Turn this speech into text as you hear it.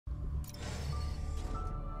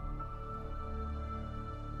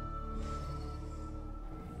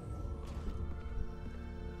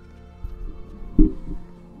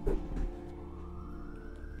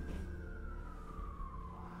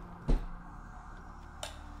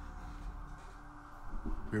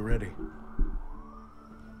We're ready.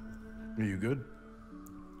 Are you good?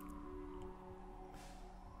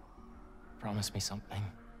 Promise me something.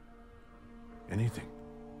 Anything.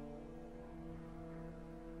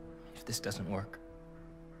 If this doesn't work,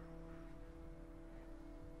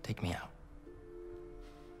 take me out.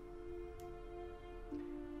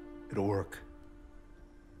 It'll work.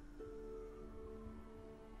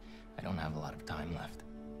 I don't have a lot of time left.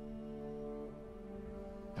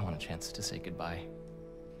 I want a chance to say goodbye.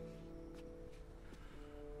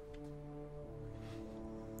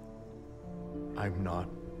 I'm not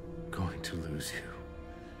going to lose you.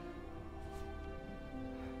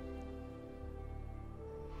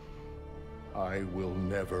 I will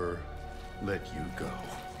never let you go.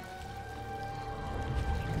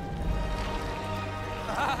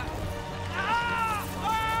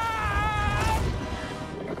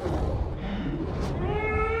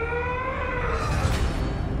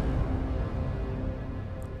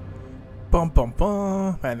 Bum bum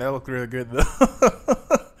bum. Man, that looked really good though.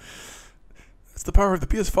 That's the power of the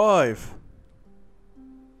PS5.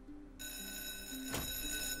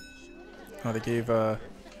 Oh, they gave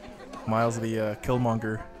Miles the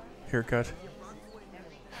Killmonger haircut.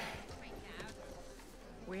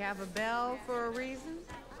 We have a bell for a reason.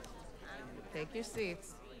 Take your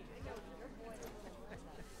seats.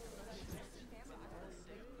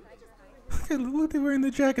 Look, they're wearing the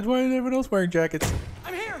jackets. Why isn't everyone else wearing jackets?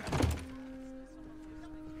 I'm here.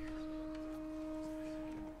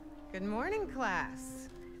 Good morning, class.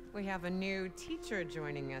 We have a new teacher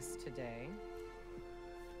joining us today.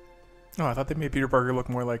 Oh, I thought they made Peter Parker look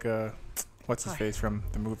more like what's his face from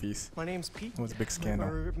the movies. My name's Pete. It was a big scandal.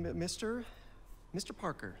 Or Mr.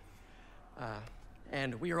 Parker.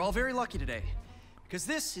 And we are all very lucky today because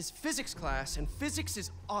this is physics class and physics is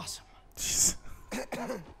awesome. Jeez.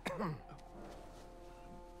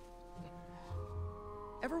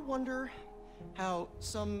 Ever wonder how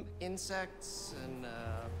some insects and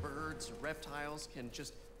birds, reptiles can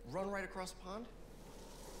just run right across a pond?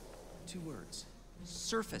 2 words.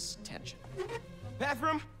 Surface tension.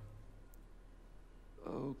 Bathroom?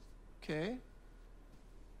 Okay.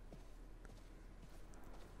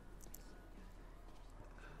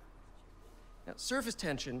 Now, surface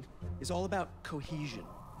tension is all about cohesion.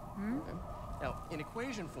 Okay? Now, in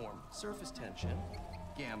equation form, surface tension,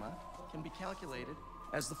 gamma, can be calculated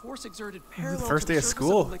as the force exerted parallel The first to day the of surface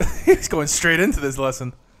school. the liquid He's going straight into this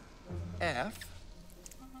lesson. F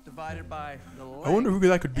divided by the length I wonder who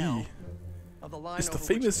that could L be. of the line It's the over which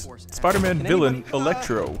famous force acts. Spider-Man Can villain, anybody-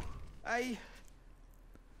 Electro. I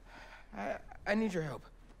need your help.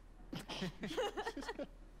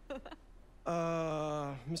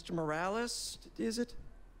 Mr. Morales, is it?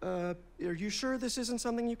 Are you sure this isn't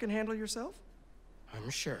something you can handle yourself? I'm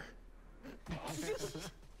sure.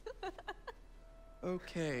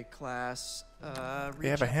 Okay, class. They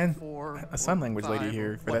have a sign language lady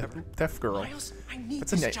here for that deaf girl. Miles, I need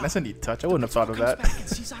That's a this neat, job. that's a neat touch. I wouldn't have thought of Comes that. back and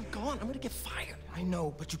sees I'm gone, I'm gonna get fired. I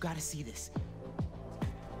know, but you gotta see this.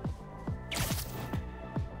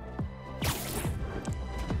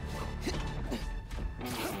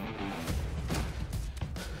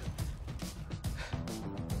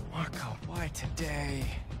 Marco, why today?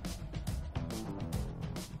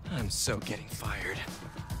 I'm so getting fired.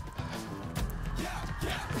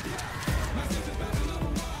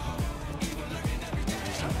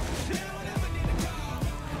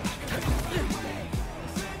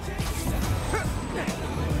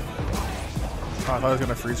 Oh, I thought I was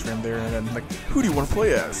gonna freeze frame there, and then like, who do you want to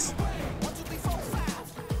play as?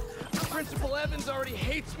 Principal Evans already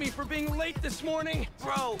hates me for being late this morning.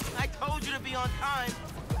 Bro, I told you to be on time.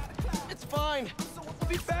 It's fine. I'll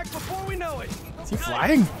be back before we know it. Is he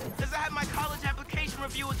flying? Because I had my college application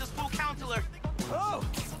review with the school counselor. Oh,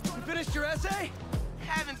 you finished your essay?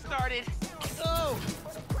 Haven't started. Oh,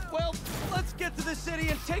 well, let's get to the city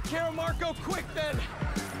and take care of Marco quick then.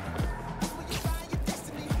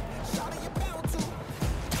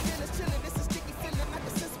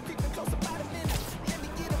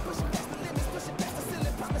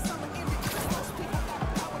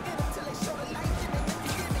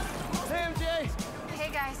 Hey, MJ.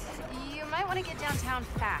 Hey guys, you might want to get downtown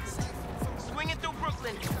fast. Swinging through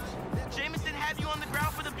Brooklyn. Jameson have you on the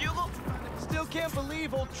ground for the bugle? Still can't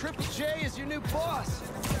believe old Triple J is your new boss.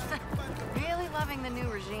 Really loving the new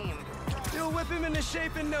regime. You'll whip him into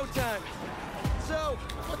shape in no time. So,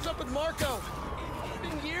 what's up with Marco? It's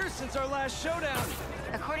been years since our last showdown.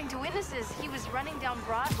 According to witnesses, he was running down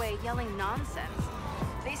Broadway yelling nonsense.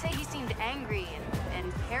 They say he seemed angry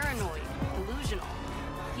and paranoid, delusional.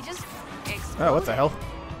 He just exploded. Oh, what the hell?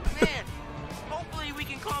 Man, hopefully we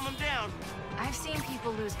can calm him down. I've seen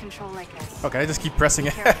people lose control like this. Okay, I just keep pressing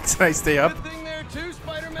X and I stay up. Good thing there too,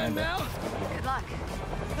 Spider-Man now. Good luck.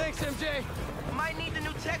 Thanks, MJ. Might need the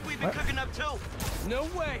new tech we've been What? cooking up too. No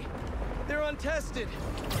way. They're untested.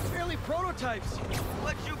 Barely prototypes.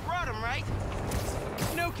 But you brought them, right?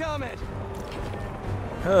 No comment.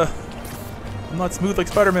 I'm not smooth like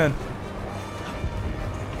Spider-Man.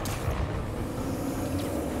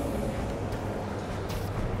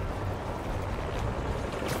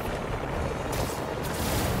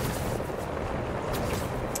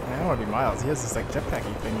 I don't want to be Miles. He has this like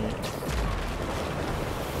jetpacky thingy.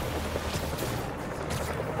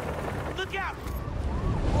 Look out!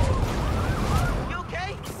 You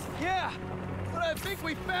okay? Yeah, but I think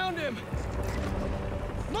we found him.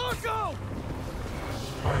 Marco!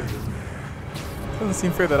 Doesn't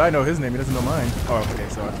seem fair that I know his name. He doesn't know mine. Oh, okay.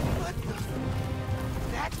 So What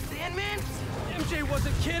the? That's Sandman? MJ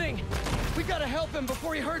wasn't kidding. We gotta help him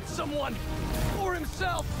before he hurts someone. Or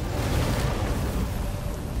himself.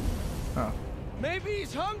 oh, Maybe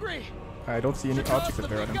he's hungry. I don't see any Should toss objects the up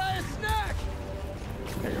there at big him. guy a snack.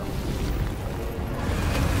 There you go.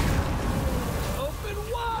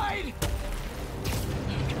 Open wide.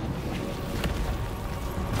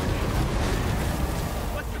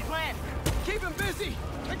 What's the plan? Keep him busy.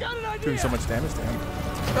 I got an idea. Doing so much damage to him.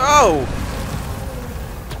 Oh!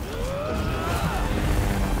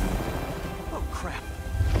 Oh crap.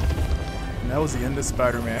 And that was the end of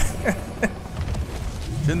Spider-Man.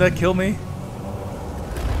 Didn't that kill me?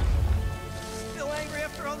 Still angry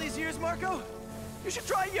after all these years, Marco? You should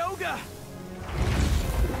try yoga.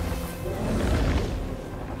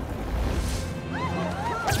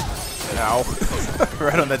 Ow.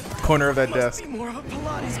 Right on that corner of that Must desk. be more of a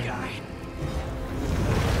Pilates guy.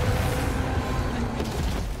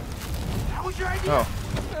 That was your idea? Oh.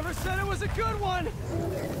 Never said it was a good one. It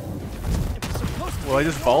was supposed to Well, I be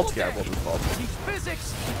just a normal vault. Yeah, day. we'll just vault. Teach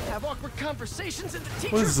physics, have awkward conversations in the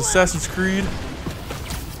teacher's What is this, lounge. Assassin's Creed?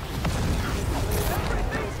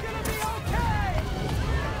 Everything's gonna be okay.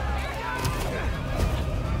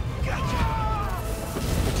 Gotcha.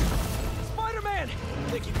 Spider-Man,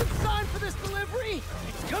 think you can sign for this delivery?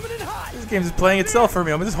 It's coming in hot. This game's just playing itself for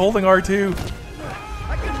me. I'm just holding R2.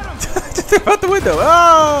 I got him. Just threw out the window.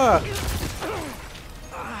 Ah!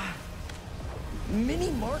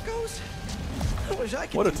 Mini Marcos? I wish I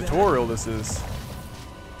could What a do that. tutorial this is.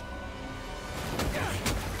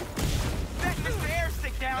 Back Mr.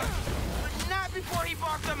 Airstick down, but not before he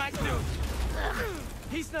barked on my suit.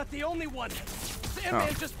 He's not the only one.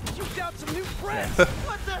 Sandman just puked out some new friends.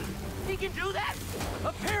 What the? He can do that?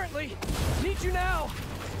 Apparently. Need you now.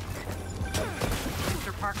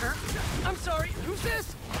 Mr. Parker, I'm sorry, who's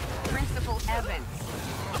this? Principal Evans.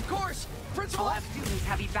 Of course, Principal All students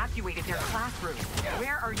have evacuated their classrooms.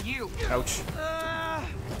 Where are you? Ouch.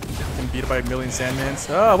 Getting beat by a million Sandmans.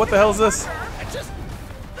 Ah, what the hell is this? I just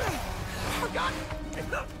forgot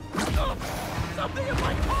something in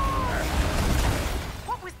my car.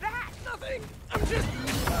 What was that? Nothing. I'm just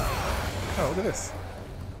Oh, look at this.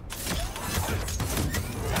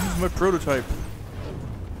 This is my prototype.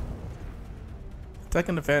 Attack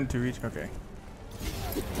and defend to reach. Okay.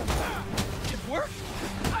 it worked.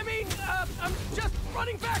 I mean, I'm just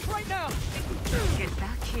running back right now. Get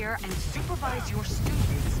back here and supervise your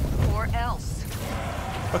students, or else.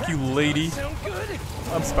 Fuck you, lady. Sound good?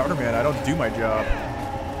 I'm Spider-Man. I don't do my job.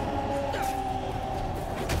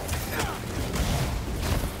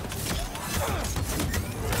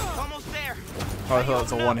 Almost there. Oh, I thought it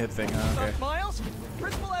was a one-hit thing. Huh? Okay. Miles,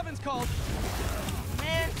 Principal Evans called.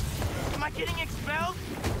 Man, am I getting expelled?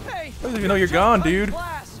 Hey, Doesn't even know you're gone, just dude.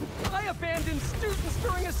 class. I abandoned students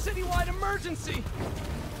during a citywide emergency.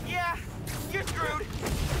 Yeah, you're screwed.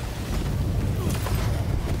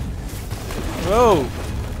 Whoa.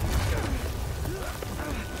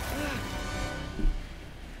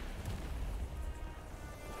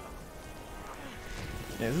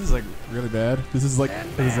 Yeah, this is like really bad. This is like a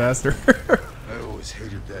disaster. I always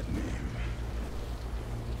hated that name.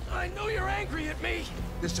 I know you're angry at me.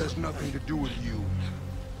 This has nothing to do with you.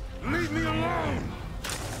 Leave me alone!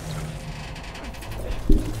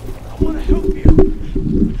 I want to help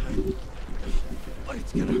you. But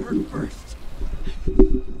it's gonna hurt first.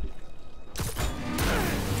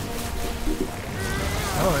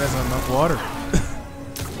 Oh, it has enough water.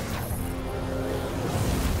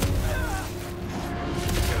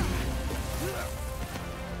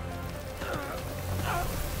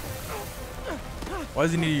 Why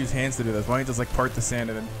does he need to use hands to do this? Why don't you just like part the sand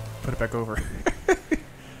and then put it back over?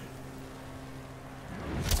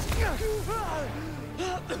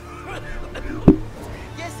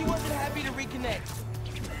 Guess he wasn't happy to reconnect.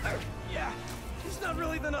 Yeah, his not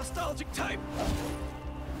really the nostalgic type.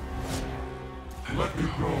 Let me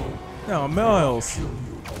go. No, Miles.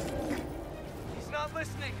 He's not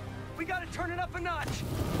listening. We gotta turn it up a notch.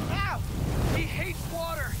 Ow! He hates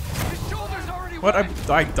water. His shoulder's already What? wet.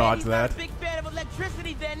 I dodged He's not that. a big fan of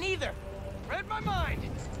electricity then either. Read my mind.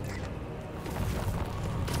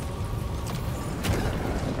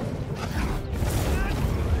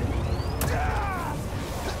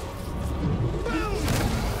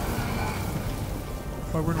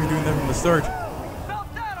 Why weren't we doing that from the start?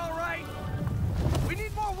 Felt that all right. We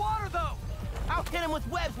need more water though. I'll hit him with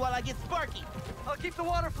webs while I get Sparky. I'll keep the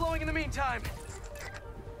water flowing in the meantime.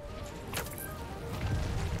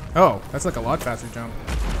 Oh, that's like a lot faster jump.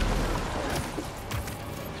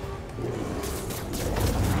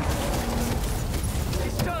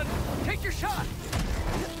 He's done. Take your shot.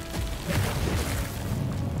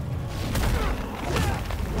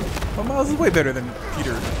 Well, Miles is way better than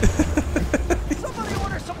Peter. Somebody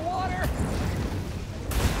order some water.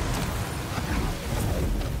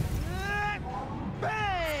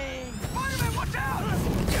 Bang! Spider-Man, watch out!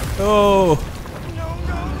 Oh, No,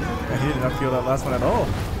 no, no. he did not feel that last one at all.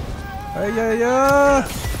 Hey, yeah.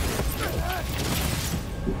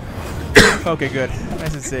 Okay, good.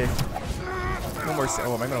 Nice and safe. No more.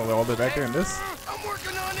 Oh, am I gonna all the way back there in this? I'm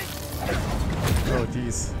working on it. Oh,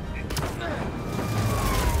 jeez.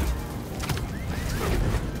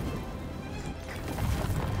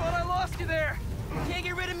 Thought I lost you there. Can't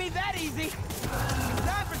get rid of me that easy.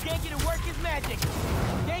 Time for Genki to work his magic.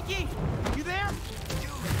 Genki, you there?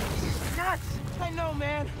 Dude, nuts. I know,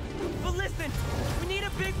 man. But listen, we need a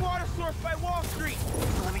big water source by Wall Street.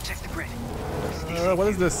 Let me check the grid. What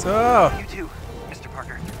is this? Oh, You too, Mr.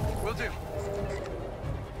 Parker. Will do.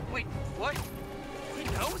 Wait, what? He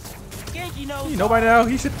knows? Genki knows. you know by now.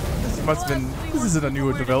 He should. This must have been. This isn't a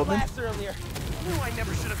newer development. Earlier. Knew I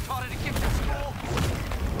never should have taught at a gifted school.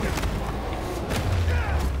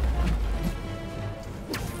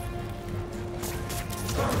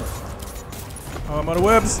 Oh, I'm out of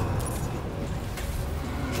webs.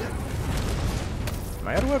 Am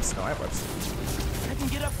I out of webs? No, I have webs. I can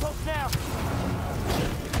get up close now.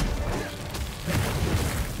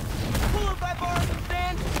 Pull up by borrow some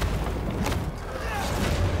sand.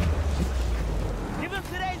 Give him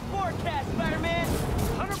today's forecast, Spider-Man.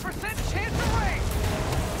 100% chance of rain.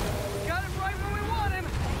 Got it right where we want him.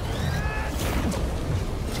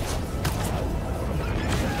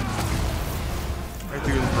 Right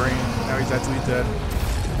through his brain. Now he's actually dead.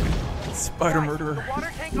 Spider murderer. The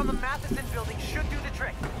water tank on the Matheson building should do the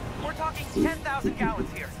trick. We're talking 10,000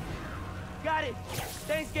 gallons here. Got it.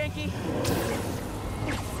 Thanks, Genki.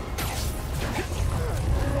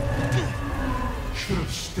 Should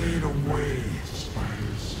have stayed away,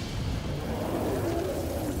 spiders.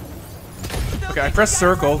 Okay, I pressed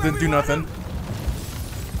circle, didn't do nothing.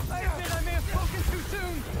 I admit I may have spoken too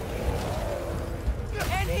soon.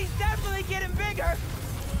 And he's definitely getting bigger.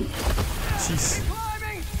 Jeez.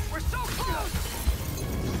 Climbing! We're so close!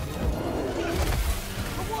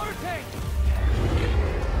 The water tank!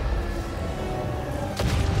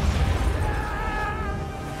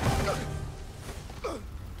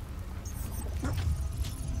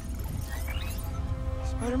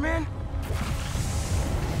 Spider-Man?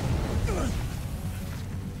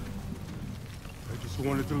 I just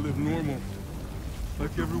wanted to live normal,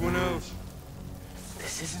 like everyone else.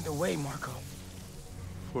 This isn't the way, Marco.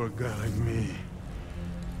 For a guy like me,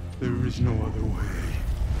 there is no other way.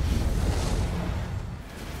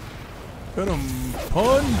 Got him.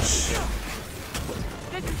 Punch.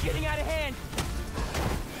 This is getting out of hand.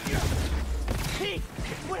 Pete,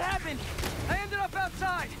 what happened? I ended up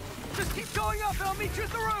outside. Just keep going up and I'll meet you at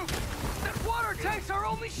the roof. That water tank's our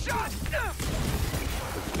only shot.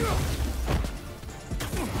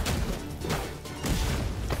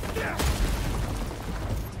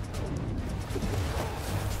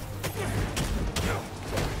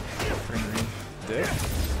 Dick.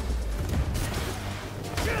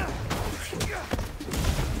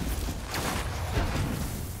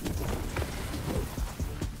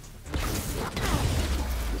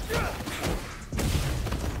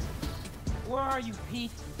 Where are you,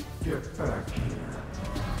 Pete? Get back here.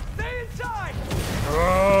 Stay inside!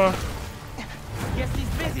 Guess he's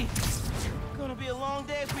busy. Gonna be a long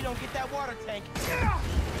day if we don't get that water tank.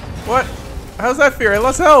 What? How's that fair? I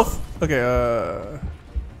lost health. Okay,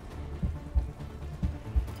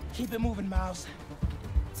 Keep it moving, Miles.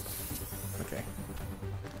 okay.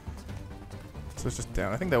 So it's just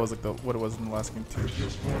down. I think that was like what it was in the last game too.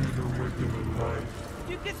 Just wanted a regular life.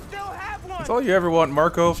 You can still have one. That's all you ever want,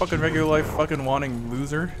 Marco. Fucking regular life, fucking wanting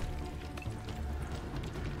loser.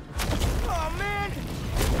 Oh man!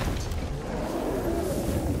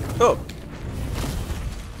 Oh!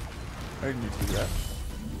 I didn't need to do that.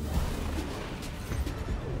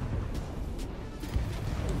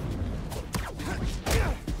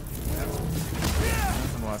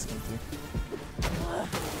 I'm lost empty.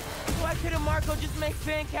 Why couldn't Marco just make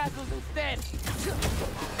sandcastles instead?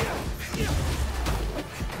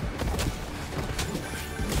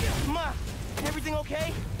 Ma, everything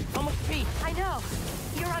okay? I must pee. I know.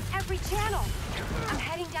 You're on every channel. I'm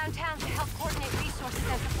heading downtown to help coordinate resources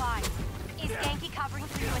and supplies. Is Genki covering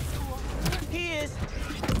for you at school? He is,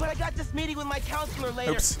 but I got this meeting with my counselor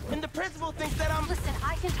later, Oops. and the principal thinks that I'm... Listen,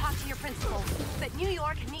 I can talk to your principal, but New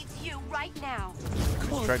York needs you right now.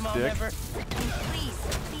 Coolest Strike mom dick. ever. And please,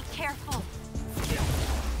 be careful.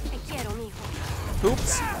 Te quiero, mijo.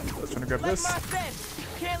 Oops! I was trying to grab Like this. Ma said,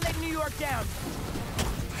 can't let New York down.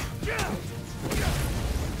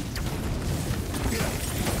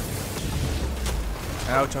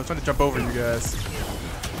 Ouch, I was trying to jump over you guys.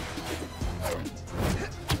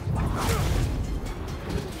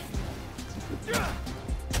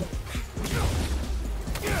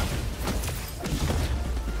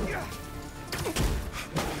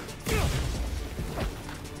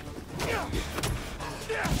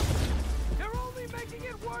 You're only making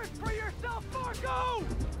it worse for yourself, Marco!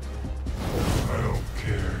 I don't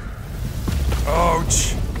care.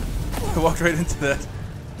 Ouch! I walked right into that.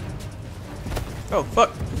 Oh, fuck!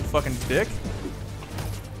 You fucking dick.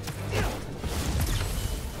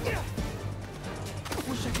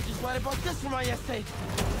 Wish I could just write about this for my essay.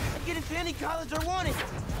 I'd get into any college I wanted.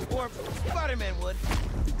 Or Spider-Man would.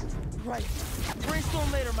 Right.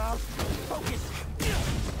 Brainstorm later, Miles. Focus.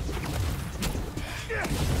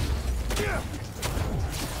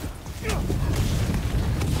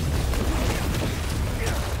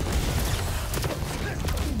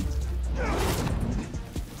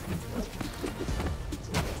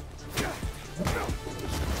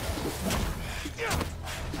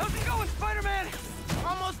 How's it going, Spider-Man?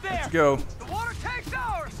 Almost there. Let's go. The water tank's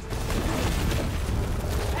ours!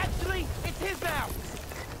 Actually, it's his now!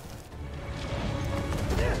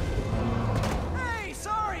 Hey,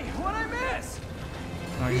 sorry, what'd I miss?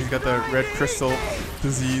 Oh, he's got the red crystal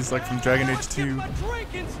disease like from Dragon Age 2. A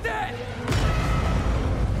drink instead!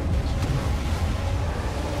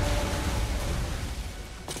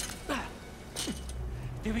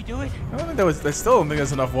 Did we do it? I don't think that was. I still don't think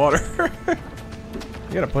there's enough water.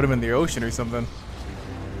 You gotta put him in the ocean or something.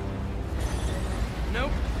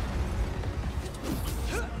 Nope.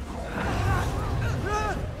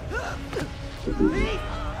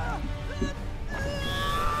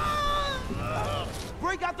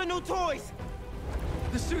 Break out the new toys!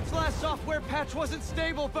 The suit's last software patch wasn't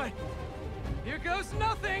stable, but here goes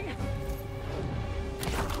nothing!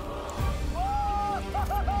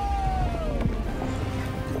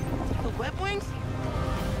 The web wings?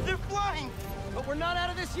 They're flying! But we're not out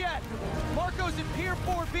of this yet. Marco's at Pier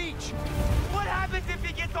 4 Beach. What happens if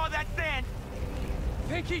he gets all that sand?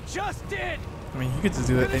 Think he just did. I mean, you could just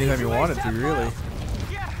do that anytime you wanted to, really.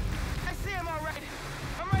 Yeah, I see him all right.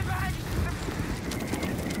 I'm right behind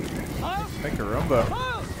you. Miles? Make a rumba.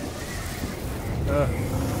 Miles!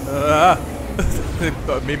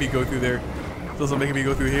 It made me go through there. It's also making me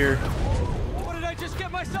go through here. What did I just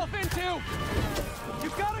get myself into? You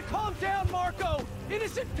gotta calm down, Marco.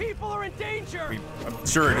 Innocent people are in danger. I mean, I'm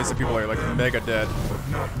sure innocent people are like mega dead.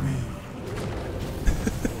 Not me.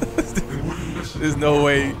 There's no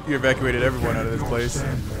way you evacuated everyone out of this place.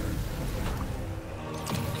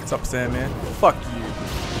 What's up, Sandman? Fuck you.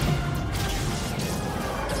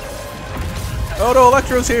 Oh no,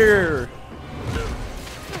 Electro's here!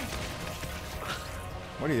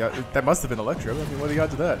 What do you got? That must have been Electro. I mean, what do you got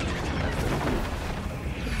to that?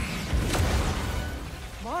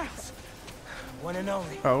 Miles. One and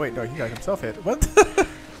only. Oh wait, no, he got himself hit. What?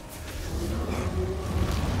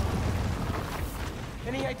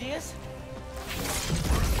 Any ideas?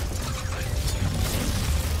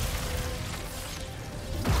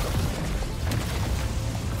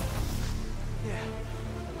 Yeah.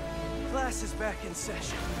 Class is back in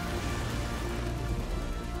session.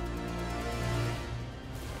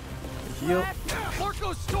 Heal.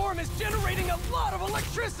 Marco's storm is generating a lot of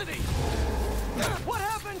electricity! What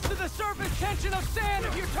happens to the surface tension of sand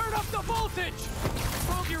if you turn up the voltage?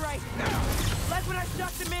 Oh, you're right. Like when I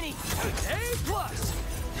shot the Mini. A+.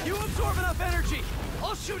 You absorb enough energy.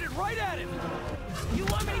 I'll shoot it right at him. You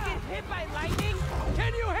want me to get hit by lightning?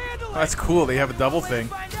 Can you handle it? That's cool. They have a double thing.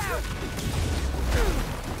 Find out.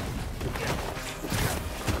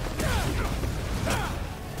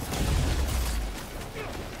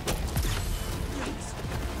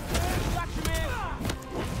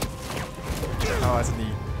 Oh, that's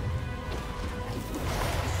neat.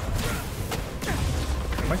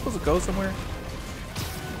 Am I supposed to go somewhere?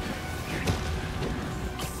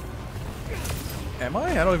 Am I?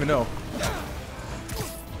 I don't even know.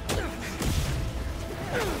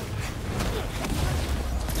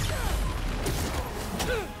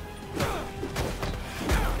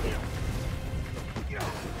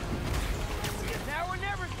 Now or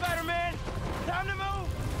never, Spider-Man. Time to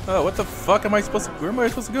move. Oh, what the fuck am I supposed to? Where am I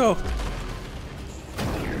supposed to go?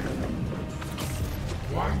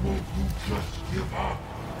 Why won't you just give up?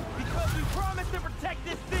 Because we promised to protect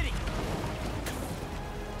this city.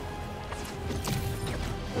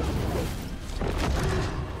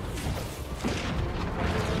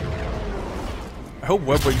 I hope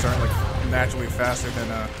web wings aren't like naturally faster than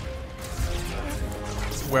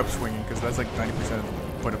web swinging, because that's like 90% of the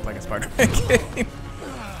point of playing a Spider-Man game.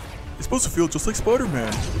 It's supposed to feel just like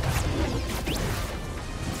Spider-Man.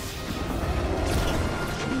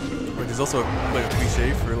 But there's also like a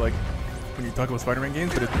cliche for like when you talk about Spider-Man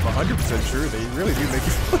games, but it's 100% sure they really do make you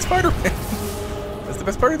feel like Spider-Man. That's the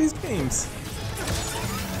best part of these games.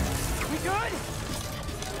 We good?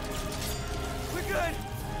 We're good.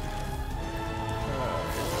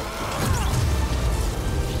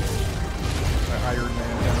 Iron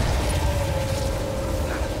Man.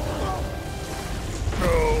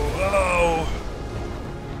 Oh,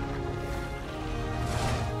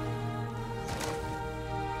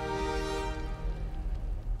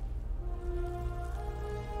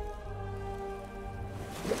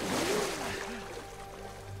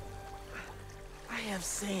 I have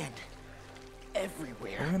sand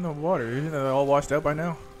everywhere. we're in the water. Isn't it all washed out by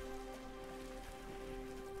now?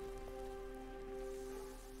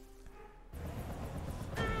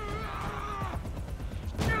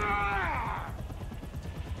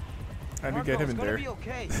 How'd you get him in there? Be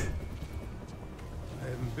okay. I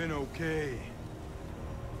haven't been okay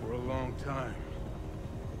for a long time.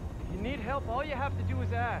 You need help, all you have to do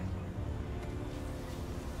is ask.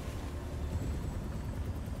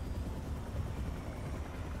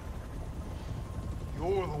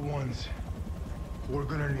 You're the ones who are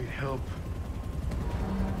gonna need help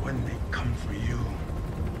when they come for you.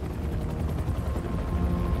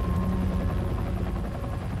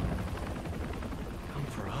 Come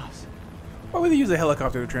for us. Why would they use a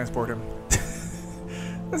helicopter to transport him?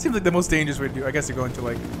 That seems like the most dangerous way to do. I guess you're going to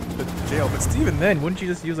like the jail, but even then, wouldn't you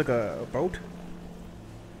just use like a boat?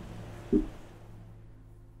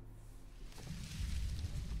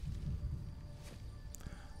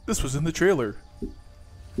 This was in the trailer.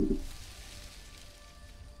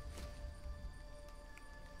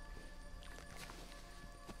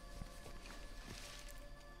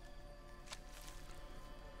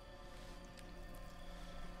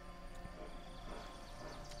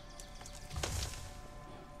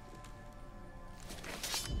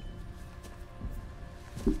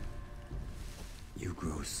 You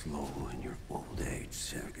grow slow in your old age,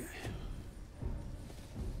 Sergei.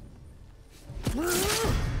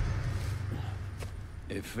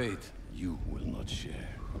 A fate you will not share.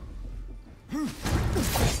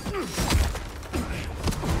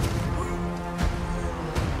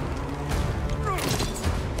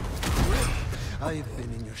 I've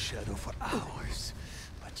been in your shadow for hours,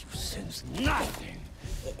 but you sense nothing.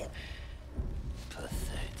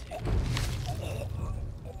 Pathetic.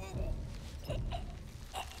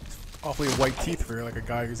 Awfully white teeth for like a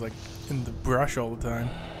guy who's like in the brush all the time.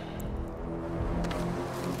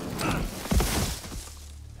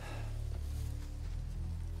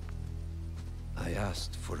 I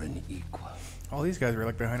asked for an equal. All these guys were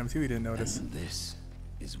like behind him too. He didn't notice. And this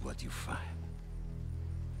is what you find.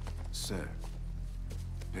 Sir,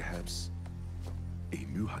 perhaps a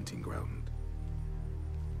new hunting ground.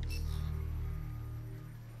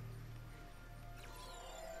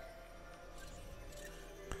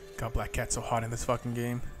 God, Black Cat's so hot in this fucking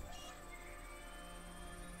game.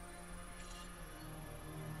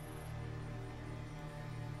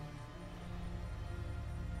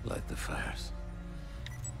 Light the fires.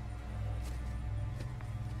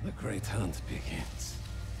 The great hunt begins.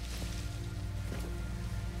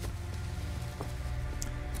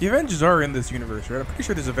 The Avengers are in this universe, right? I'm pretty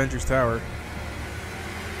sure there's Avengers Tower.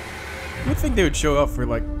 You would think they would show up for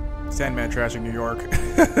like Sandman trashing New York,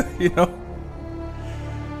 you know?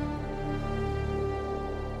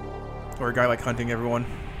 Or a guy like hunting everyone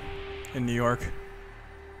in New York.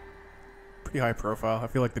 Pretty high profile. I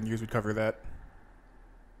feel like the news would cover that.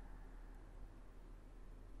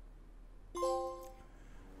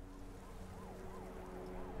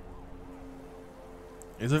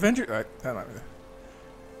 Is Avenger? I don't know.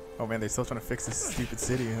 Oh man, they're still trying to fix this stupid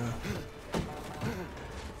city, huh?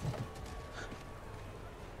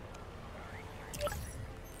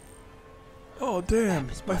 Oh damn,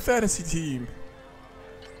 my fantasy team.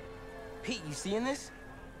 Pete, you seeing this?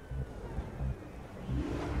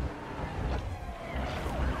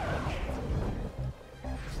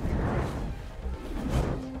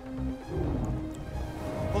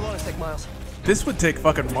 Hold on a sec, Miles. This would take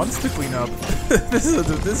fucking months to clean up.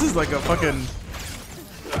 this is like a fucking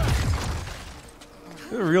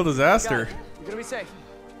real disaster. You're gonna be safe.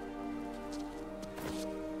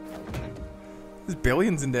 There's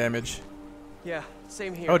billions in damage. Yeah,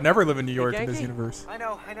 same here. I would never live in New York in this Yankee? universe. I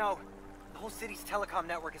know. The whole city's telecom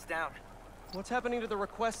network is down. What's happening to the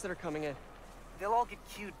requests that are coming in? They'll all get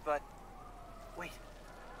queued, but... Wait.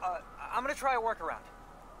 I'm gonna try a workaround.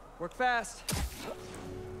 Work fast.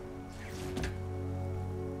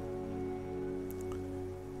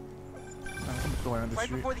 I'm going on the Right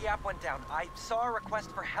street. before the app went down, I saw a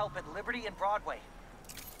request for help at Liberty and Broadway.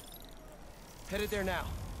 Headed there now.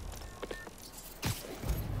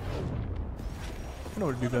 I know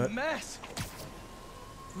how to do that. Mess!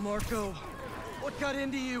 Marco, what got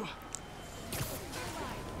into you?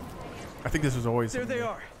 I think this was always. There they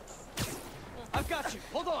are. I've got you.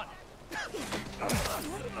 Hold on.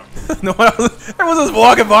 No one else, everyone was just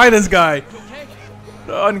walking by this guy. Okay.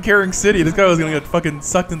 The uncaring city. This guy was gonna get fucking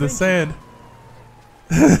sucked into sand.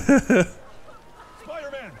 Spider-Man,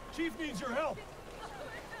 Chief needs your help.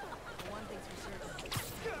 One thing's for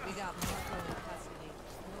certain. We got Marco in custody.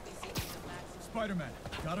 We'll be seeking the maximum. Spider-Man,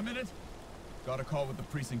 got a minute? Got a call with the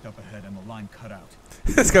precinct up ahead and the line cut out.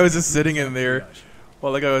 This guy was just sitting in there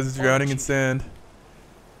while the guy was drowning in sand.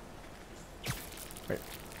 Wait.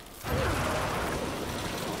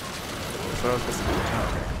 That's what I was supposed to do. Oh,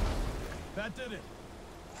 okay. That did it.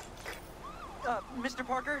 Mr.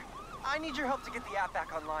 Parker, I need your help to get the app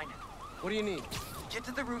back online. What do you need? Get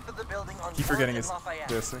to the roof of the building on Keep 4th forgetting and it's Lafayette.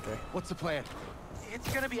 this. Okay. What's the plan? It's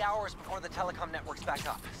gonna be hours before the telecom network's back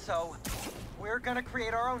up, so we're gonna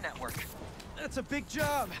create our own network. That's a big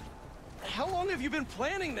job. How long have you been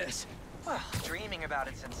planning this? Well, dreaming about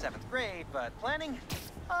it since 7th grade, but planning,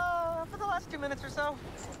 for the last 2 minutes or so.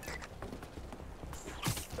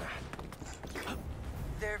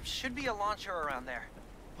 There should be a launcher around there.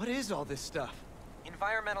 What is all this stuff?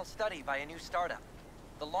 Environmental study by a new startup.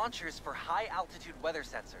 The launcher's for high-altitude weather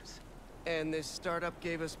sensors. And this startup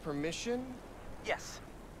gave us permission? Yes.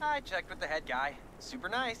 I checked with the head guy. Super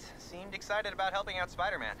nice. Seemed excited about helping out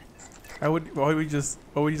Spider-Man. Why would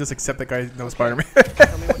you just accept that guy knows Spider-Man?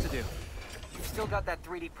 Tell me what to do. You've still got that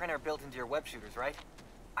 3D printer built into your web shooters, right?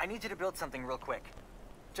 I need you to build something real quick.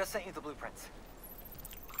 Just sent you the blueprints.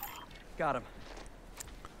 Got him.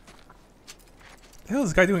 The hell is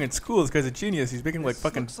this guy doing in school? This guy's a genius. He's making like This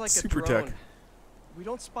fucking looks like a super drone. tech. We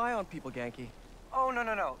don't spy on people, Genki. Oh,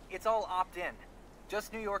 no. It's all opt-in.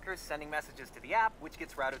 Just New Yorkers sending messages to the app, which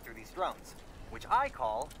gets routed through these drones, which I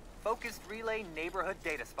call Focused Relay Neighborhood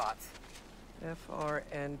Data Spots.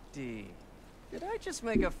 FRND. Did I just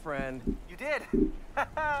make a friend? You did!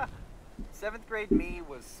 7th grade me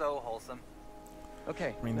was so wholesome.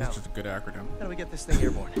 Okay, I mean, now, that's just a good acronym. how do we get this thing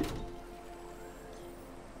airborne?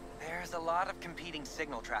 There's a lot of competing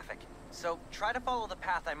signal traffic, so try to follow the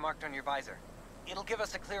path I marked on your visor. It'll give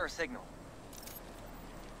us a clearer signal.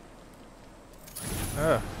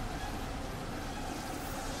 Oh,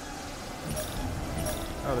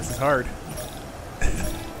 this is hard. I'm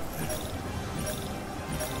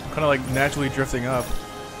kind of like naturally drifting up.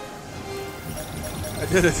 I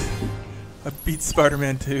did it. I beat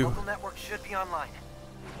Spider-Man 2. Local network should be online.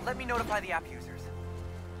 Let me notify the app users.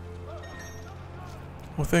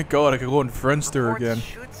 Well, thank God I could go on Friendster Reports again.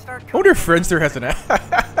 should start I wonder if coming in. Friendster has an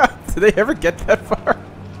app. Did they ever get that far?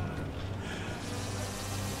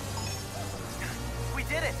 We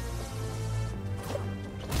did it!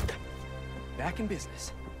 Back in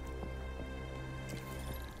business.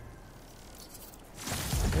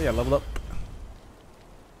 Hey, I leveled up.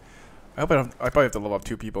 I hope I don't. I probably have to level up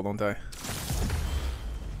 2 people, don't I?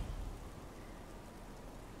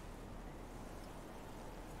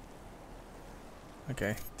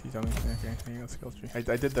 Okay, tell me. Okay, there you go, skill tree. I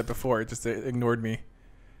did that before. It just ignored me.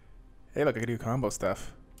 Hey, look, I can do combo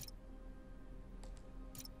stuff.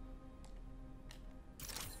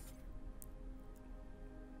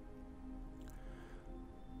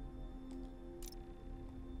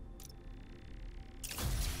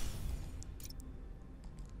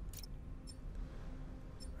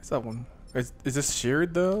 What's that one? Is this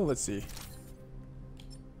shared though? Let's see.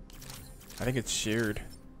 I think it's shared.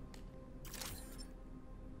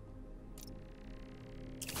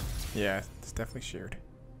 Yeah, it's definitely shared.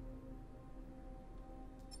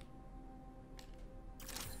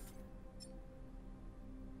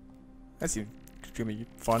 That seems extremely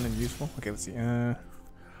fun and useful. Okay, let's see. One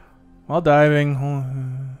While diving.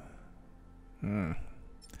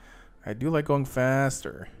 I do like going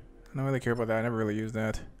faster. I don't really care about that. I never really use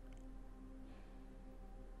that.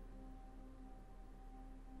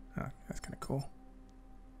 Oh, that's kind of cool.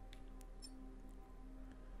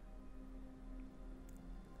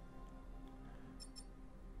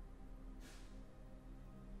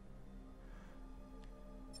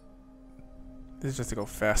 This is just to go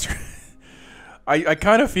faster. I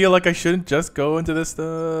kind of feel like I shouldn't just go into this.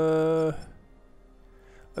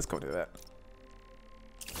 Let's go into that.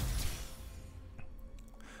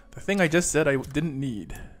 The thing I just said I didn't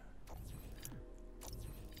need.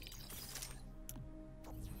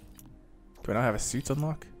 Do I not have a suits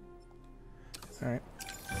unlock? Alright.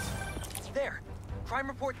 There! Crime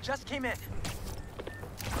report just came in.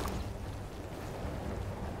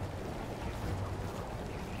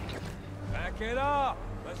 Back it up!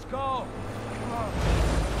 Let's go!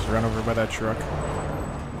 Just run over by that truck.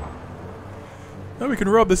 Now we can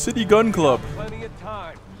rob the city gun club. Plenty of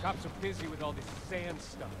time. Cops are busy with all this sand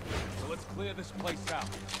stuff. So let's clear this place out.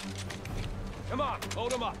 Come on,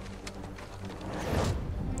 load him up.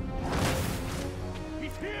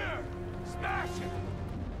 He's here! Smash him!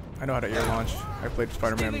 I know how to air launch. I played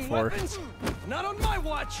Spider-Man before. Weapons? Not on my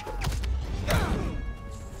watch!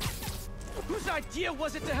 Whose idea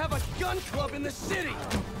was it to have a gun club in the city?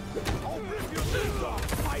 I'll rip your legs off,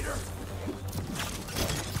 fighter!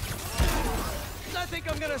 I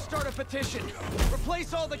think I'm gonna start a petition.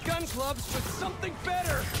 Replace all the gun clubs with something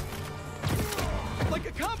better. Like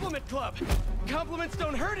a compliment club. Compliments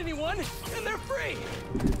don't hurt anyone, and they're free.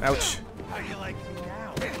 Ouch. How do you like me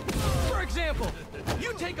now? For example,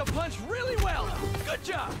 you take a punch really well. Good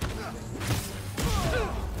job.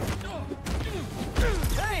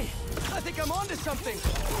 Hey, I think I'm onto something.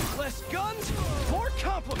 Less guns, more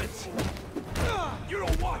compliments. You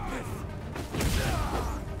don't want this.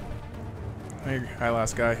 Hey, hi,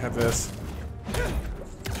 last guy. Have this.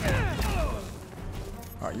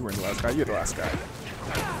 Oh, you weren't the last guy. You're the last guy.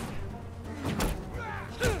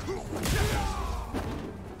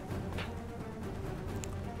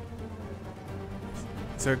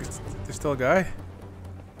 So, there's still a guy?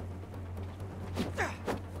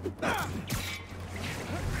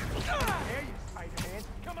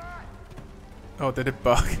 Oh, did it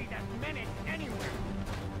bug?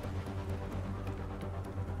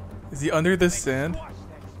 Is he under the sand?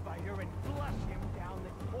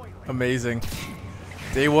 Amazing.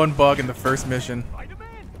 Day 1 bug in the first mission.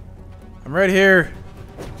 I'm right here.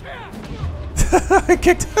 I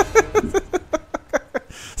kicked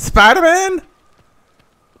Spider-Man!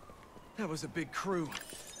 That was a big crew.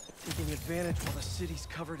 Taking advantage while the city's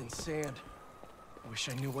covered in sand. I wish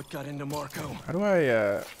I knew what got into Marco. How do I,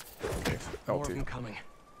 okay, More of L2. them coming.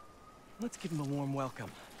 Let's give him a warm welcome.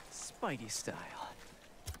 Spidey style.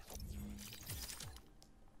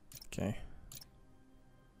 Okay.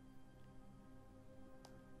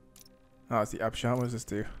 Oh, it's the up shot. What does this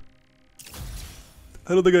do?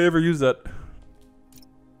 I don't think I ever used that.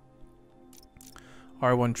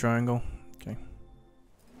 R1 triangle. Okay.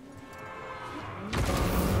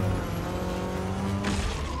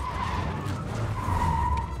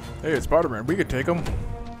 Hey, it's Spider-Man. We could take him.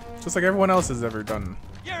 Just like everyone else has ever done.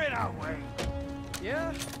 You're in our way.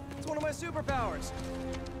 Yeah, it's one of my superpowers.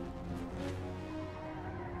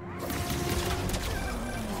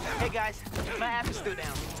 Hey guys, my app is still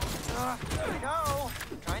down. Here we go.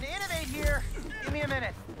 Trying to innovate here. Give me a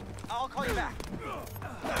minute. I'll call you back.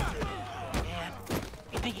 Man,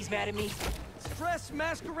 you think he's mad at me? Stress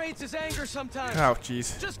masquerades as anger sometimes. Oh,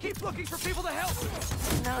 jeez. Just keep looking for people to help.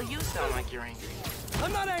 No, you sound like you're angry.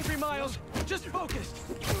 I'm not angry, Miles. Just focused.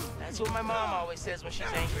 That's what my mom always says when she's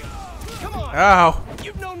angry. Come on. Ow.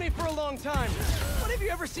 You've known me for a long time. When have you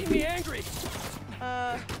ever seen me angry?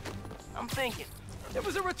 I'm thinking. It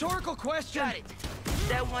was a rhetorical question. Got it.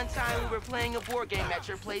 That one time we were playing a board game at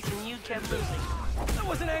your place and you kept losing. I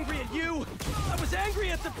wasn't angry at you. I was angry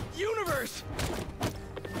at the universe.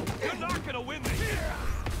 You're not gonna win this.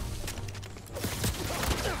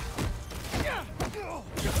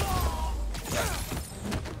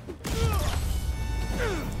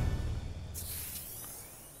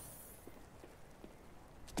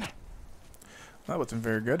 That wasn't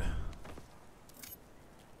very good.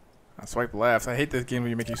 I swipe left. I hate this game when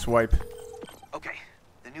you make you swipe. Okay,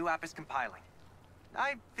 the new app is compiling.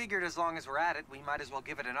 I figured as long as we're at it, we might as well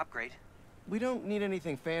give it an upgrade. We don't need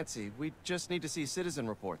anything fancy. We just need to see citizen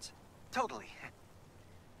reports. Totally.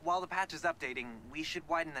 While the patch is updating, we should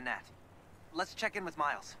widen the net. Let's check in with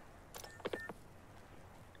Miles.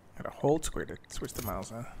 Got a hold square to switch to Miles,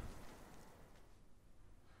 huh?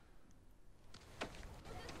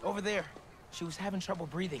 Over there. She was having trouble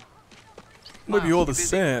breathing. Might be all the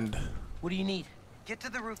sand. What do you need? Get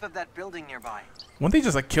to the roof of that building nearby. Wouldn't they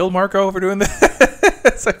just like kill Marco for doing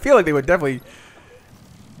this? I feel like they would definitely.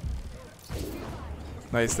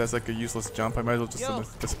 Nice, that's like a useless jump. I might as well just send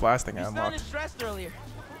this blast thing You unlocked. sounded stressed earlier.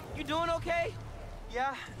 You doing okay?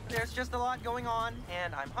 Yeah, there's just a lot going on,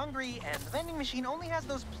 and I'm hungry, and the vending machine only has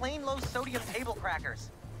those plain low sodium table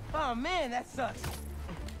crackers. Oh man, that sucks.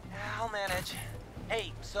 I'll manage.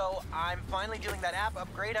 Hey, so I'm finally doing that app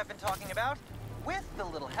upgrade I've been talking about, with a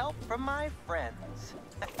little help from my friends.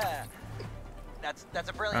 That's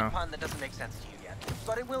a brilliant pun that doesn't make sense to you yet,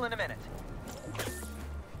 but it will in a minute.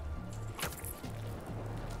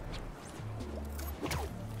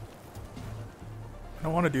 I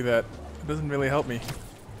don't want to do that. It doesn't really help me.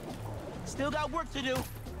 Still got work to do.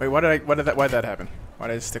 Wait, why did that happen? Why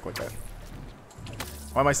did I just stick like that?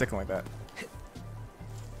 Why am I sticking like that?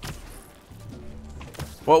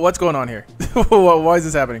 What's going on here? Why is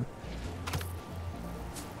this happening?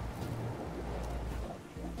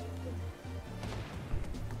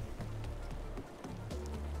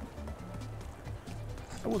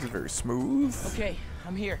 That wasn't very smooth. Okay,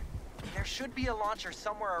 I'm here. There should be a launcher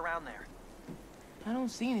somewhere around there. I don't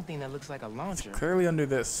see anything that looks like a launcher. Clearly under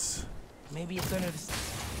this. Maybe it's under the...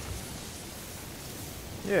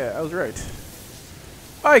 Yeah, I was right.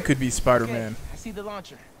 I could be Spider-Man. Okay, I see the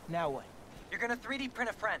launcher. Now what? You're gonna 3D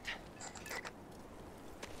print a friend.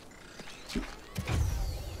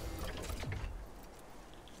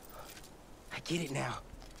 I get it now.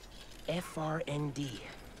 FRND.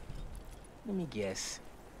 Let me guess.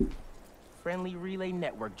 Friendly Relay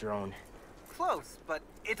Network drone. Close, but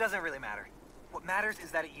it doesn't really matter. What matters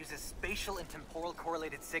is that it uses spatial and temporal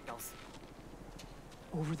correlated signals.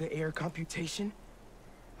 Over-the-air computation?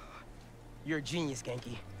 You're a genius,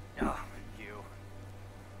 Genki. Oh, you.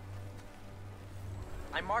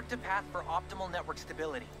 I marked a path for optimal network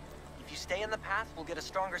stability. If you stay in the path, we'll get a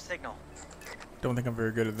stronger signal. Don't think I'm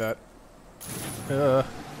very good at that.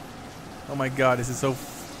 Oh my god, this is so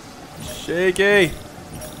shaky.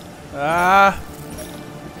 Ah.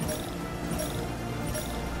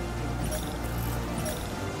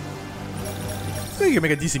 I think you can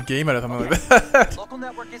make a decent game out of something like that. Local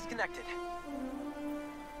network is connected.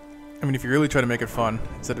 I mean, if you really try to make it fun,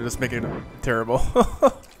 instead of just making it terrible.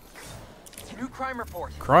 New crime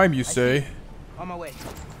report. Crime, you say? On my way.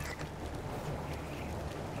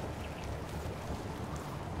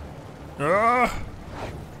 Ah.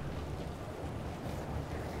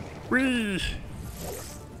 Whee.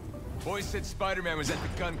 Boys said Spider-Man was at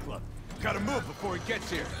the gun club. Gotta move before he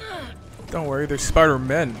gets here. Don't worry, there's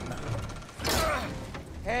Spider-Men.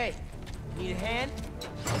 Hey, need a hand?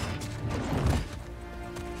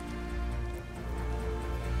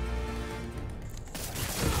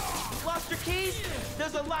 Lost your keys?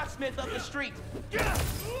 There's a locksmith up the street.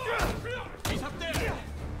 He's up there.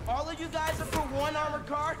 All of you guys are for one armored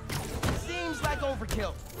car? Seems like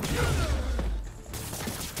overkill.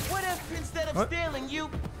 What if instead of stealing,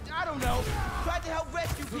 you, I don't know, tried to help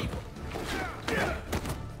rescue people?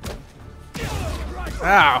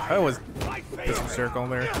 Ow, that was just a circle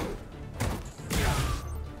there.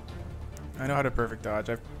 I know how to perfect dodge.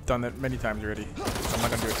 I've done that many times already. So I'm not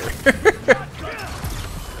gonna do it here.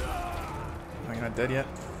 Am I not dead yet?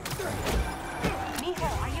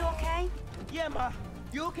 Mijo, are you okay? Yeah, Ma.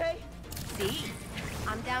 You okay? See?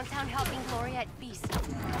 I'm downtown helping Gloria at Feast.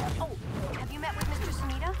 Oh, have you met with Mr.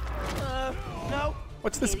 Sumida? No.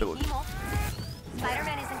 What's this ability?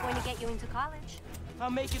 Spider-Man isn't going to get you into college. I'll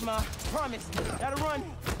make it, Ma. Promise. Gotta run.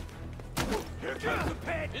 Here comes the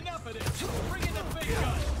pit. Enough of this. Bring in the big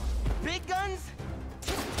guns. Big guns?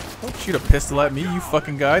 Don't shoot a pistol at me, you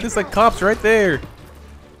fucking guy. There's like cops right there.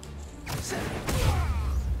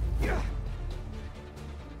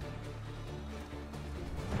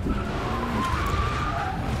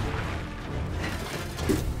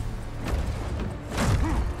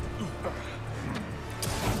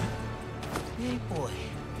 Big boy.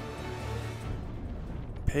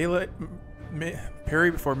 Parry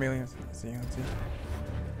before melee. Let's see.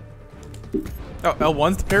 Oh,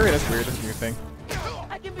 L1's the parry? That's weird. That's a new thing.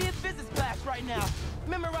 I can be in physics class right now,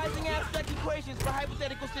 memorizing abstract equations for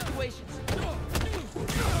hypothetical situations.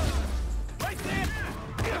 Right there.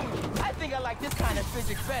 I think I like this kind of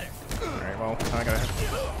physics better. Alright, well, I gotta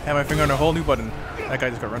have my finger on a whole new button. That guy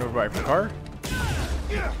just got run over by a car.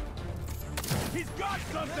 He's got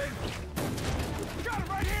something. Got him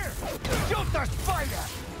right here. Shoot the spider.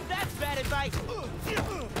 That's bad advice.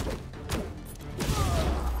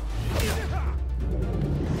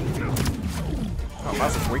 Oh,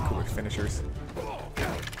 Miles is way cooler finishers.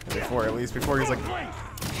 Before, at least. Before he's like, trying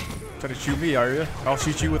to shoot me, are you? I'll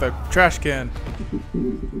shoot you with a trash can.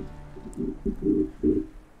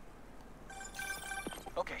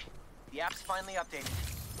 Okay, the app's finally updated.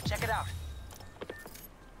 Check it out.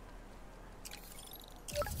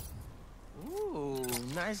 Ooh,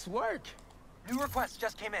 nice work. New request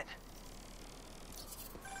just came in.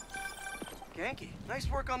 Ganke, nice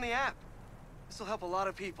work on the app. This will help a lot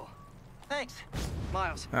of people. Thanks.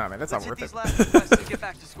 Miles. Oh man, that's let's not hit worth these it. last requests and get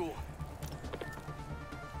back to school.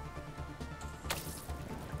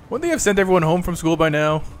 Wouldn't they have sent everyone home from school by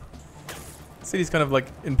now? The city's kind of like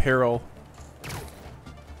in peril.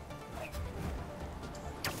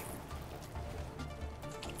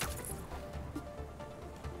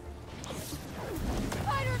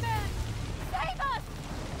 Spider-Man! Save us!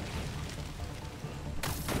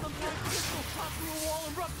 Some kind of crystal popped through a wall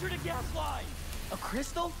and ruptured a gas line. A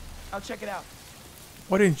crystal? I'll check it out.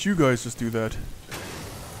 Why didn't you guys just do that?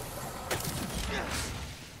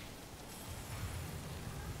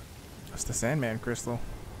 That's the Sandman crystal.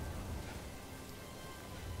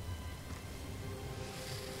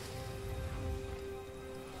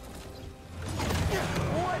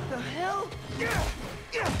 What the hell?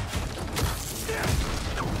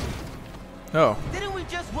 Oh. Didn't we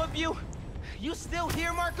just whoop you? You still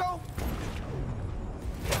here, Marco?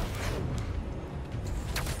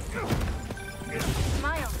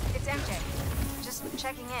 Miles, it's MJ. Just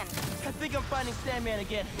checking in. I think I'm finding Sandman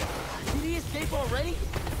again. Did he escape already?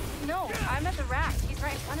 No, I'm at the rack. He's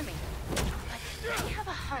right in front of me. But I have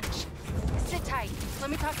a hunch. Sit tight. Let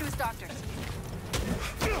me talk to his doctors.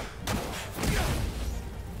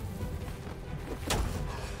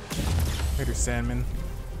 Later, Sandman.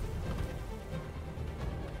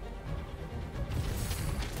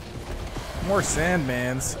 More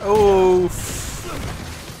Sandmans. Oh.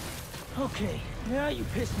 Okay, now you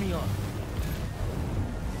pissed me off.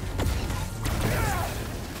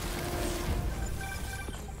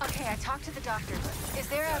 Okay, I talked to the doctors. Is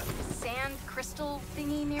there a sand crystal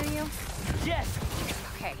thingy near you? Yes!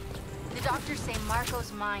 Okay. The doctors say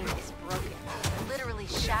Marco's mind is broken. Literally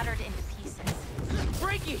shattered into pieces.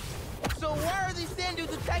 Freaky! So why are these sand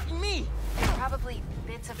dudes attacking me? Probably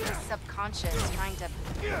bits of his subconscious trying to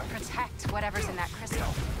protect whatever's in that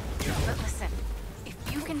crystal. But listen, if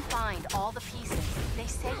you can find all the pieces, they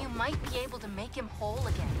say you might be able to make him whole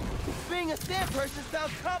again. Being a sand person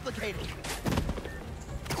sounds complicated.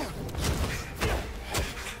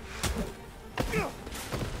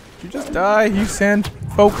 Did you just die, you sand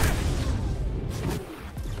folk?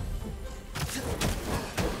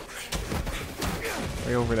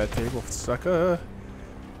 Way over that table, sucker.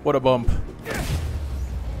 What a bump.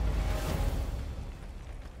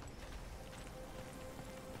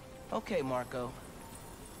 Okay, Marco.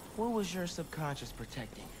 What was your subconscious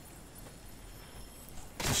protecting?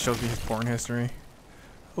 Just shows me his porn history.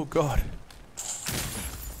 Oh god.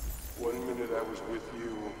 1 minute I was with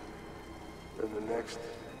you, and the next,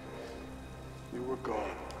 you were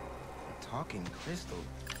gone. Talking crystal.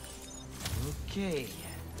 Okay.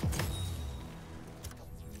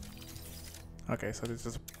 Okay, so there's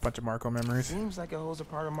just a bunch of Marco memories. Seems like it holds a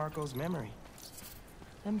part of Marco's memory.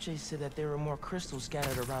 MJ said that there were more crystals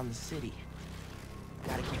scattered around the city.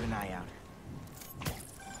 Gotta keep an eye out.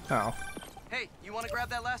 Oh. Hey, you want to grab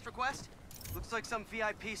that last request? Looks like some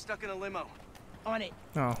VIP stuck in a limo. On it.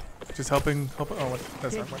 Oh. Just helping. Oh, what?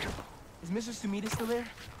 That's not what. Is Mr. Sumida still there?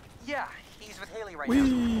 Yeah, he's with Haley right Whee!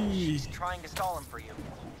 now. She's trying to stall him for you.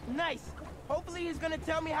 Nice. Hopefully he's gonna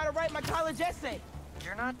tell me how to write my college essay.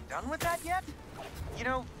 You're not done with that yet? You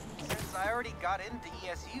know, since I already got into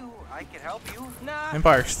ESU, I could help you. Nah.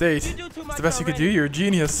 Empire State. You do too It's much the best you could do. already. You're a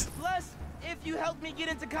genius. Plus, if you helped me get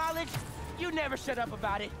into college, you never shut up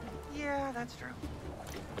about it. Yeah, that's true.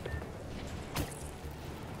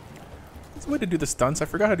 There's a way to do the stunts. I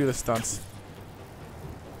forgot how to do the stunts.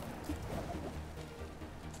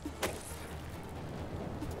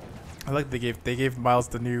 I like they gave Miles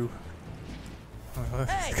the new.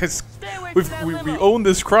 Hey, Because stay away from that we limo. own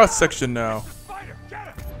this cross section now. Spider, get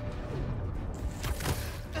him!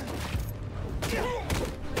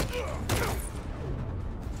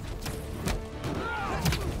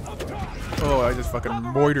 Oh, I just fucking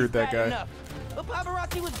moitered that guy. Enough. The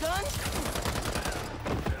paparazzi was done?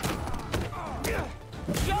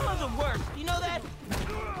 Y'all are the worst. You know that?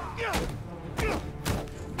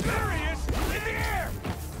 There he is! In the air!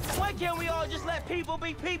 Why can't we all just let people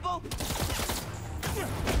be people?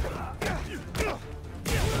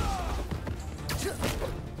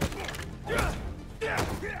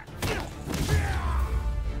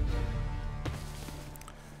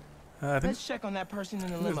 I think Let's check on that person in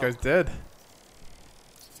the this limo. guy's dead.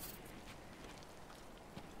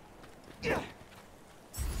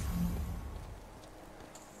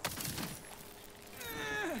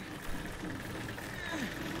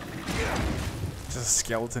 Just a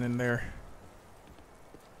skeleton in there.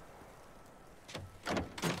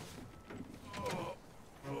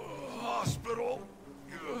 Hospital.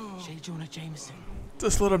 J. Jonah Jameson.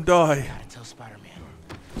 Just let him die. Gotta tell Spider-Man.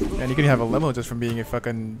 And you can have a limo just from being a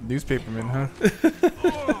fucking newspaperman, huh?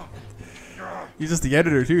 He's just the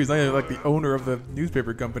editor too. He's not even like the owner of the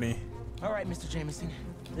newspaper company. All right, Mr. Jameson.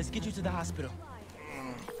 Let's get you to the hospital.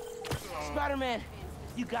 Spider-Man,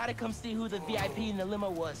 you gotta come see who the VIP in the limo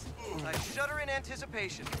was. I shudder in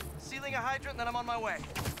anticipation. Sealing a hydrant, then I'm on my way.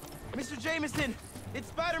 Mr. Jameson, it's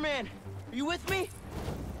Spider-Man. Are you with me?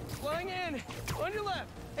 Flying in. On your left.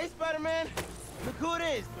 Hey, Spider-Man. Look who it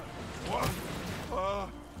is. What?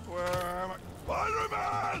 Where am I?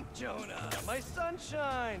 Spider-Man! Jonah, my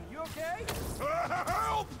sunshine. You okay?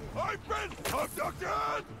 Help! I've been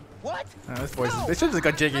abducted! What? This voice. They should have just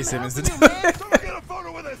got J.K. Simmons to do helping you, it. Someone get a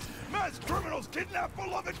photo with us! Mass criminals kidnap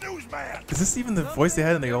beloved newsman! Is this even the voice they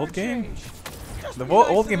had in the old game? The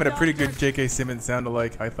old game had a pretty good J.K. Simmons sound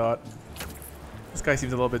alike, I thought. This guy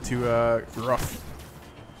seems a little bit too rough.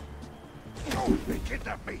 Oh, they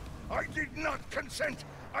kidnapped me! I did not consent!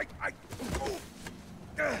 Oh.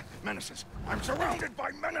 Menaces! I'm surrounded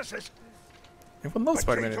by menaces! Everyone loves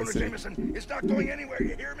But Spider-Man J. in the Jonah city. Jameson is not going anywhere,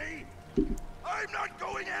 you hear me? I'm not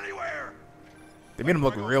going anywhere! They made him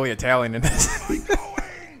look really Italian in this. Where am I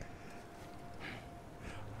going?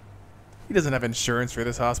 He doesn't have insurance for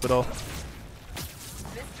this hospital.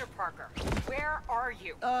 Mr. Parker, where are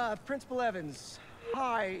you? Principal Evans.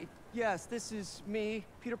 Hi. Yes, this is me,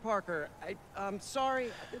 Peter Parker. I'm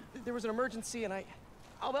sorry. There was an emergency, and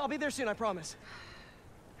I'll be there soon. I promise.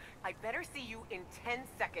 I better see you in 10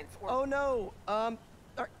 seconds or... Oh no.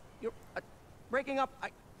 You're breaking up.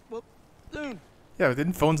 Well, soon. Yeah, but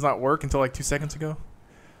didn't phones not work until like 2 seconds ago?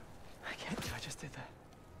 I can't. I just did that.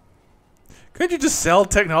 Couldn't you just sell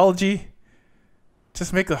technology?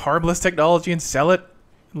 Just make the harmless technology and sell it?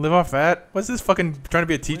 And live off that? What's this fucking trying to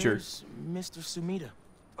be a teacher? Where's Mr. Sumida?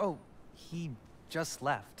 Oh, he just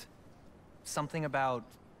left. Something about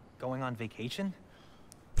going on vacation?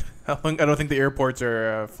 I don't think the airports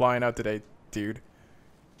are flying out today, dude.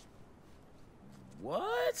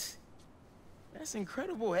 What? That's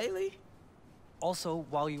incredible, Haley. Also,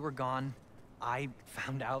 while you were gone, I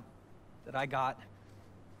found out that I got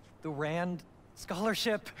the Rand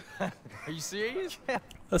scholarship. Are you serious? Yeah.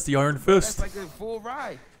 That's the Iron Fist. That's like a full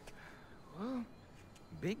ride. Well,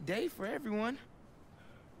 big day for everyone.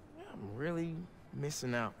 I'm really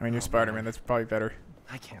missing out. I mean, you're Spider-Man. That's probably better.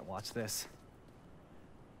 I can't watch this.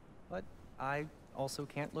 But I also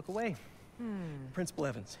can't look away. Principal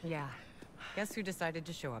Evans. Yeah. Guess who decided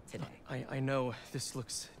to show up today? I know this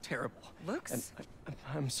looks terrible. Looks?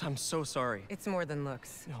 And I'm so sorry. It's more than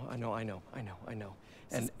looks. No, I know.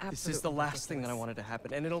 This And is this is the absolutely last thing that I ridiculous. wanted to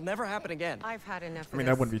happen, and it'll never happen again. I've had enough of I mean,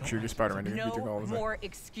 this. that wouldn't be true. You're Spider-Man. You can be doing all No of that. more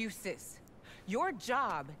excuses. Your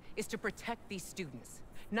job is to protect these students,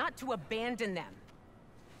 not to abandon them.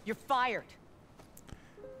 You're fired.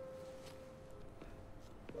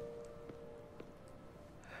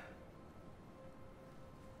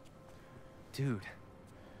 Dude,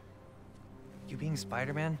 you being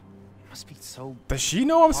Spider-Man must be so Does she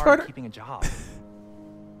know I'm hard Spider? keeping a job.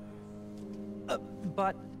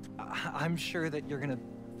 But I'm sure that you're gonna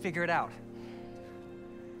figure it out.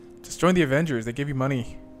 Just join the Avengers. They give you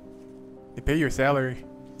money. They pay your salary.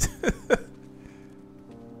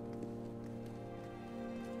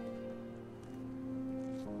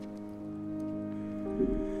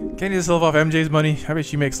 Can't you just live off MJ's money? I bet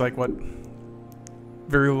she makes like what?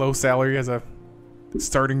 Very low salary as a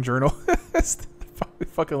starting journal. It's probably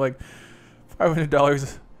fucking like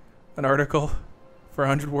 $500 an article for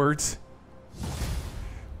 100 words.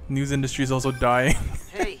 News industry is also dying.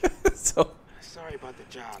 Hey, So sorry about the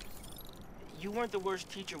job. You weren't the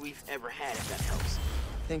worst teacher we've ever had, if that helps.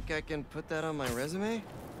 Think I can put that on my resume?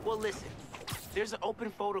 Well, listen. There's an open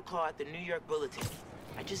photo call at the New York Bulletin.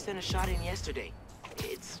 I just sent a shot in yesterday.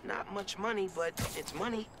 It's not much money, but it's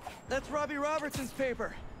money. That's Robbie Robertson's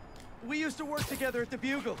paper. We used to work together at the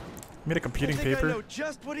Bugle. made a computing I think I know paper.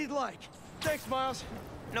 just what he'd like. Thanks, Miles.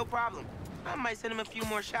 No problem. I might send him a few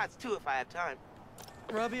more shots, too, if I have time.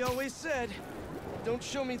 Robbie always said, don't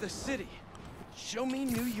show me the city. Show me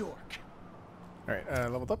New York. All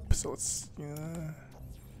right, leveled up. So let's.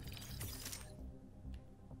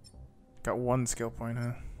 Got 1 skill point,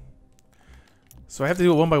 huh? So I have to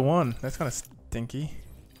do it 1 by 1. That's kind of stinky.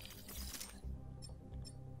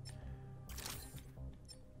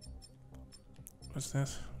 What's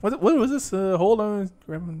this? What was this? Hold on.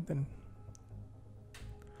 Grab them, then.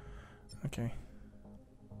 Okay.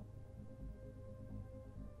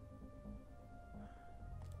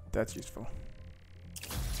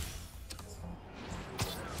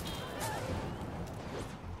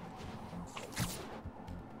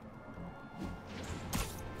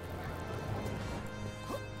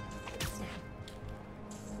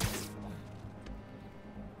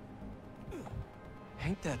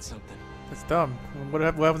 Ain't that something? That's dumb. What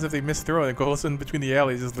happens if they miss throw and it goes in between the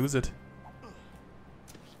alleys? Just lose it.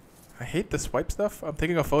 I hate the swipe stuff. I'm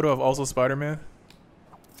taking a photo of also Spider-Man.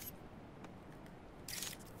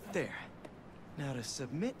 There. Now to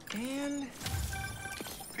submit and...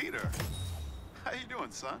 Peter, how you doing,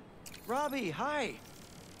 son? Robbie, hi.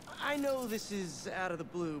 I know this is out of the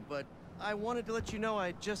blue, but I wanted to let you know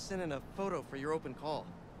I just sent in a photo for your open call.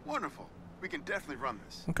 Wonderful. We can definitely run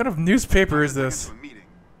this. What kind of newspaper is this? A meeting,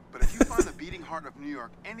 but if you find the beating heart of New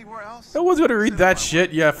York anywhere else, No one's gonna read that shit,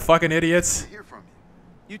 you fucking idiots. hear from you.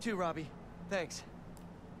 You too, Robbie. Thanks.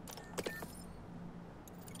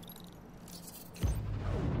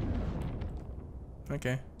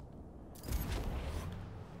 Okay.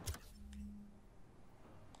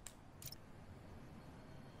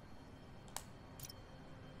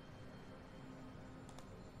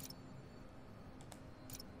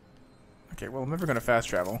 Okay, well, I'm never gonna fast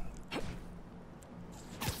travel.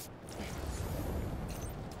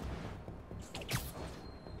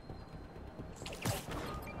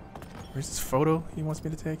 Where's this photo he wants me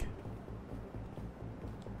to take?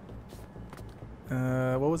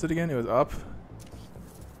 What was it again? It was up.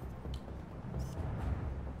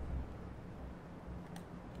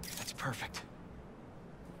 That's perfect.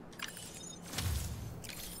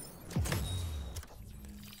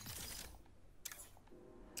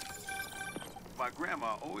 My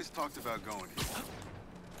grandma always talked about going here.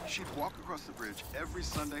 She'd walk across the bridge every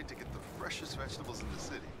Sunday to get the freshest vegetables in the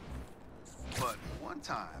city. But one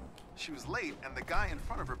time, she was late and the guy in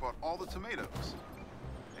front of her bought all the tomatoes.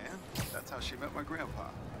 And that's how she met my grandpa.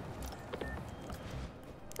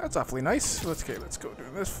 That's awfully nice. Let's go do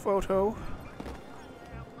this photo.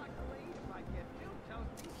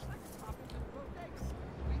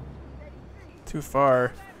 Too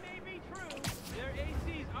far. Their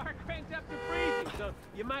ACs are cranked up to freezing, so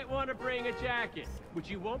you might want to bring a jacket, which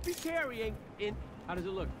you won't be carrying in... How does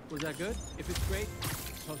it look? Was that good? If it's great,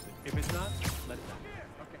 post it. If it's not, let it die.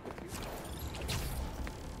 Okay.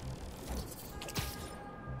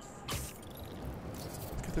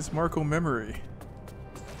 Look at this Marco memory.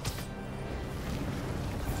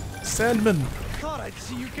 Sandman. Thought I'd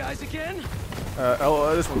see you guys again.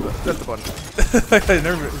 This one. That's the button.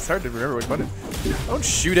 It's hard to remember which button. Don't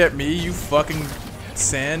shoot at me, you fucking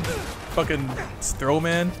sand, fucking throw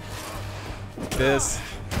man. This.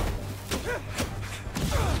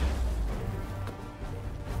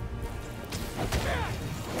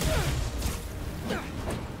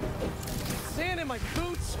 Sand in my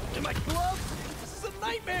boots, in my gloves. This is a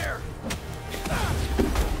nightmare.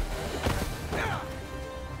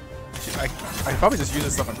 I probably just use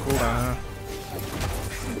this stuff on cooldown, huh?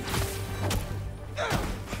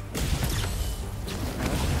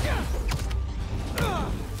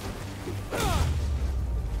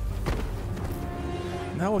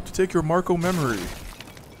 Now to take your Marco memory.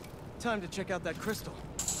 Time to check out that crystal.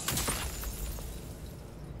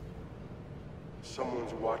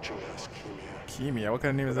 Someone's watching us, Keemia. Keemia, what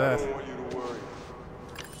kind of name is I that? don't want you to worry.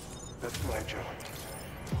 That's my job.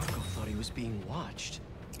 Marco thought he was being watched.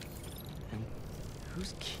 And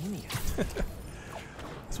who's Keemia?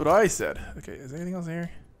 That's what I said. Okay, is there anything else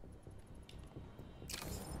here?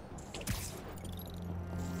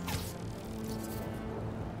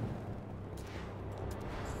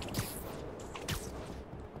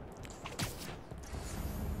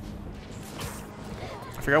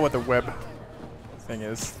 I forgot what the web thing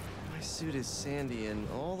is. My suit is sandy in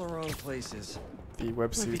all the wrong places. The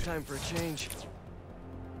web Might be suit. time for a change.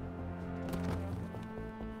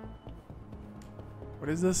 What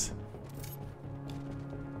is this?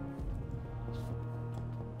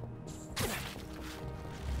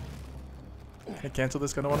 Can I cancel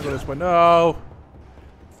this? I don't want to go this way. No!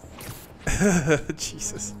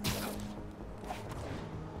 Jesus.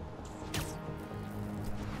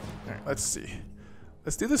 Alright, let's see.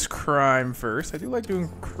 Let's do this crime first. I do like doing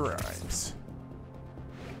crimes.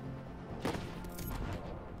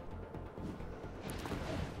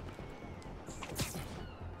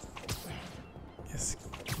 Yes,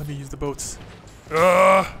 let me use the boats.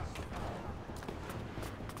 Ugh!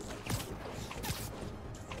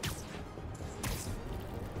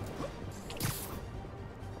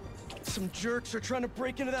 Some jerks are trying to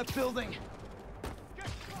break into that building.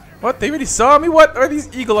 What? They already saw me? What are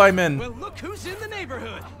these Eagle Eye men? Well, look who's in the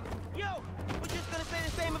neighborhood. Yo, we're just gonna say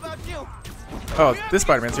the same about you. Oh, this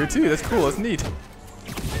Spider-Man's here too. That's cool. That's neat. Sorry,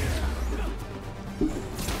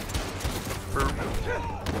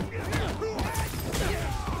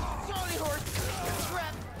 horse.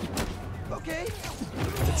 Trap. Okay.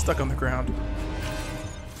 Get stuck on the ground.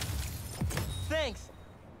 Thanks.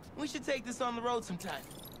 We should take this on the road sometime.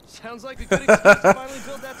 Sounds like a good excuse to finally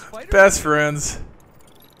build that spider. Best friends.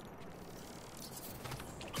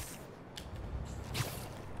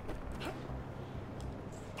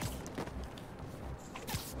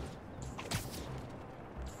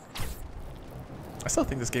 I still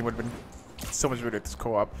think this game would have been so much better at this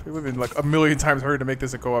co-op. It would have been like a million times harder to make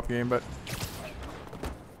this a co-op game, but...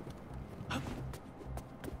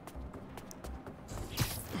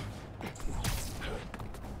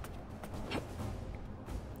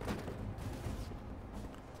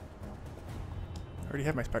 I already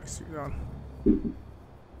have my spider suit on.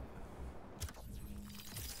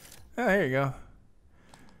 Ah, there you go.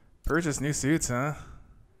 Purchase new suits, huh?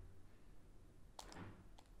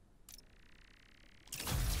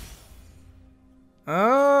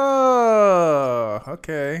 Oh,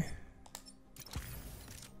 okay.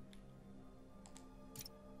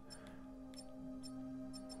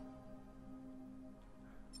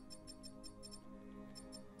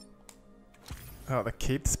 Oh, the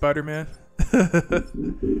Caped Spider-Man?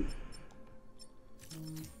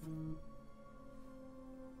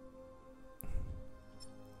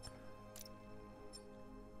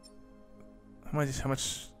 How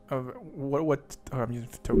much of what oh, I'm using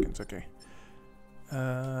tokens, okay.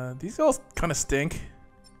 These all kind of stink.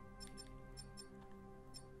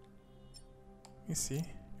 You see?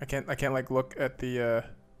 I can't like look at the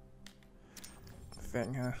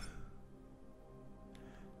thing, huh?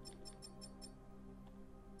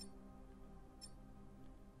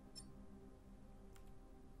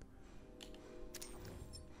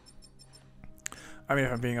 I mean,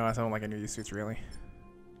 if I'm being honest, I don't like any of these suits really.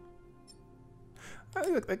 I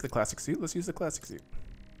like the classic suit. Let's use the classic suit.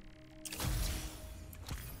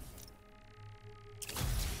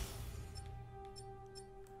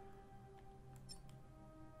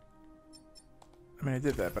 I mean, I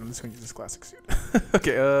did that, but I'm just going to use this classic suit.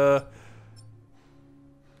 Okay, Oh,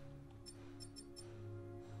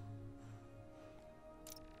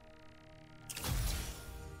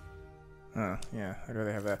 yeah, I'd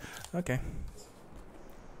rather have that. Okay.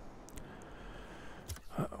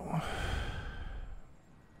 Uh-oh.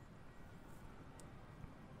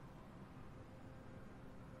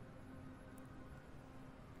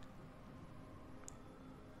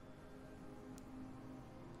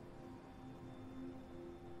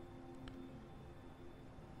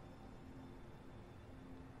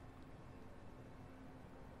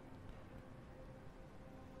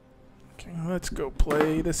 Okay, let's go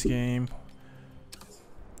play this game.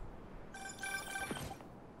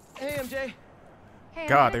 Hey, MJ. Hey,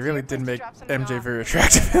 God, they really did make MJ very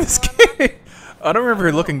attractive in this game. I don't remember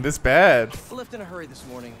her looking this bad. I left in a hurry this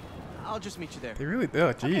morning. I'll just meet you there. They really,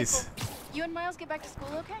 oh jeez. Okay, cool. You and Miles get back to school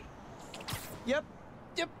okay? Yep.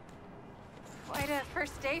 Quite a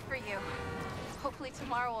first day for you. Hopefully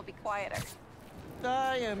tomorrow will be quieter.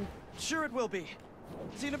 I am sure it will be.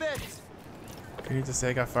 See you in a bit. You need to say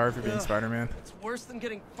I got fired for being Spider-Man. It's worse than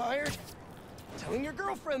getting fired. Telling your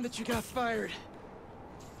girlfriend that you got fired.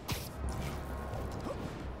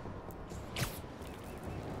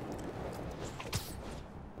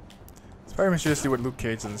 Spider-Man should just do what Luke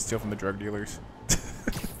Cage does and steal from the drug dealers.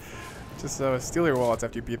 Just steal their wallets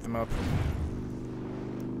after you beat them up.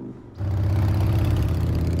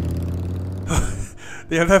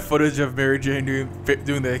 They have that footage of Mary Jane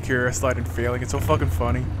doing the Akira slide and failing. It's so fucking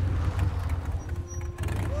funny.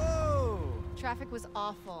 Whoa! Traffic was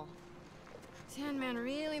awful. Sandman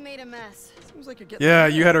really made a mess. Seems like you're getting. Yeah,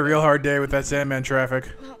 you had a real hard day with that Sandman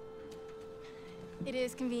traffic. Well, it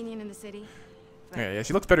is convenient in the city. Yeah,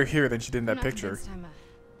 she looks better here than she did in that picture. I'm a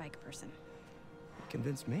bike person.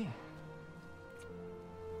 Convinced me.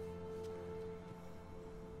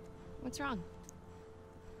 What's wrong?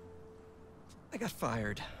 I got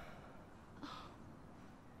fired.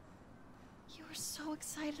 You were so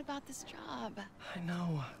excited about this job. I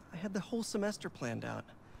know. I had the whole semester planned out.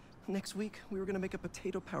 Next week, we were gonna make a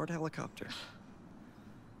potato-powered helicopter.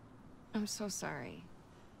 I'm so sorry.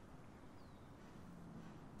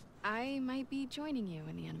 I might be joining you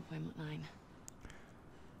in the unemployment line.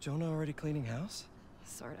 Jonah already cleaning house?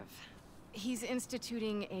 Sort of. He's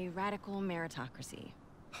instituting a radical meritocracy.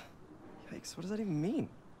 Yikes, what does that even mean?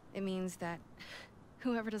 It means that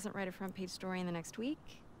whoever doesn't write a front page story in the next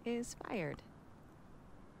week is fired.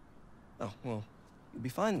 Oh, well, you'll be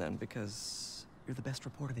fine then, because you're the best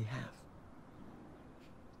reporter they have.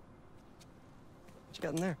 What you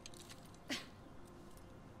got in there?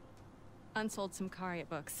 Unsold Symkaria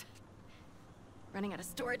books. Running out of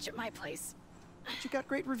storage at my place. But you got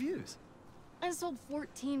great reviews. I sold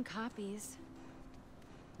 14 copies.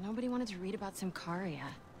 Nobody wanted to read about Symkaria.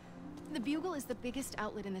 The Bugle is the biggest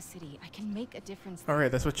outlet in the city. I can make a difference there.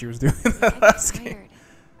 Alright, that's what she was doing in I that got last game. tired.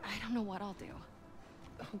 don't know what I'll do.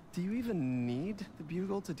 Do you even need the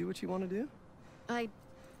Bugle to do what you want to do? I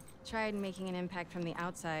tried making an impact from the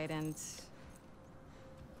outside and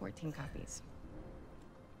 14 copies.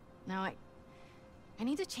 Now I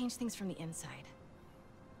need to change things from the inside.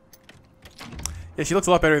 Yeah, she looks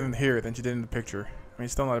a lot better than here than she did in the picture. I mean,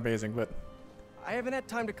 still not amazing, but I haven't had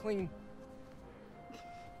time to clean.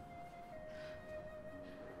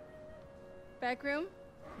 Back room?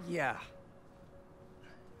 Yeah.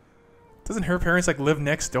 doesn't her parents like live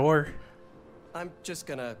next door? I'm just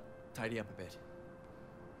gonna tidy up a bit.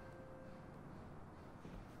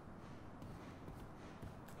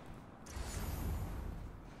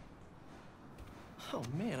 Oh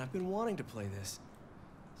man, I've been wanting to play this.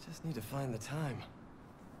 Just need to find the time.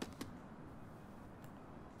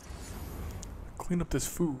 Clean up this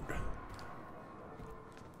food.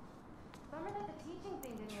 Bummer that the teaching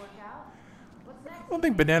thing didn't work out. What's next? I don't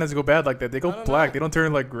think bananas go bad like that. They go black. They don't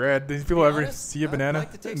turn like red. Did people ever see a banana I'd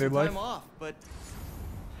like to take in their some life? time off, but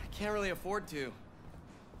I can't really afford to.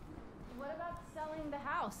 What about selling the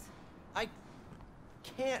house? I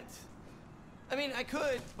can't. I mean, I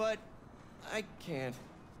could, but I can't.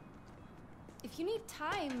 If you need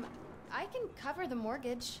time, I can cover the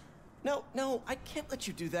mortgage. No, I can't let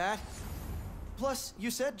you do that. Plus, you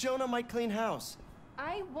said Jonah might clean house.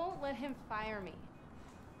 I won't let him fire me.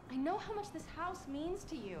 I know how much this house means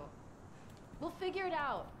to you. We'll figure it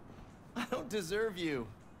out. I don't deserve you.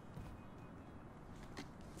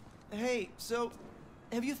 Hey, so,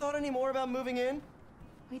 have you thought any more about moving in?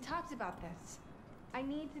 We talked about this. I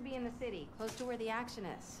need to be in the city, close to where the action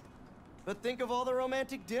is. But think of all the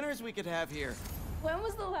romantic dinners we could have here. When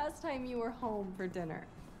was the last time you were home for dinner?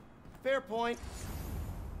 Fair point.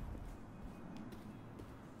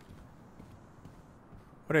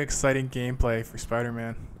 What an exciting gameplay for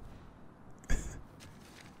Spider-Man.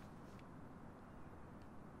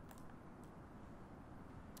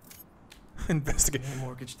 Investigate. I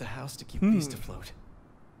mortgaged the house to keep Beast afloat.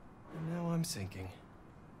 And now I'm sinking.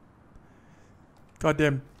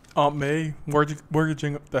 Goddamn Aunt May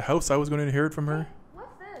mortgaging the house I was going to inherit from her.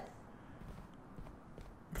 What's this?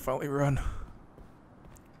 Finally run.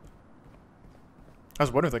 I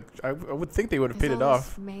was wondering, like, I would think they would have paid it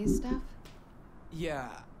off. May stuff? Yeah,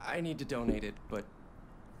 I need to donate it, but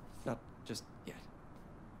not just yet.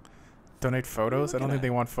 Donate photos? I don't think they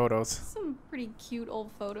want photos. Some pretty cute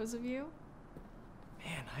old photos of you.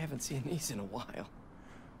 Man, I haven't seen these in a while.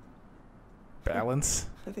 Balance?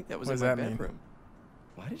 I think that was What in does my that mean? bedroom.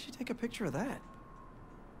 Why did you take a picture of that?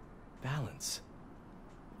 Balance.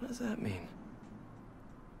 What does that mean?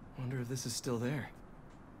 Wonder if this is still there.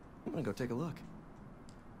 I'm gonna go take a look.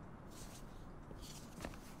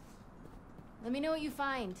 Let me know what you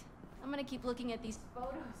find. I'm gonna keep looking at these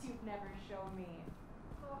photos you've never shown me.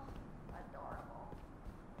 Oh, adorable.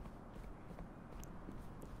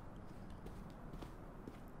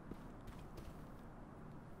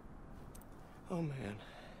 Oh man.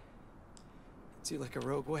 It's you like a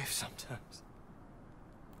rogue wave sometimes.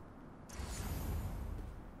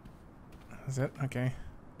 Is it? Okay.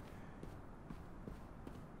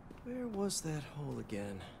 Where was that hole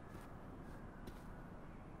again?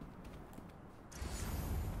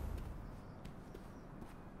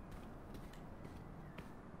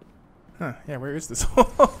 Huh, yeah, where is this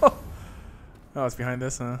hole? Oh, it's behind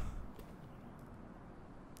this, huh?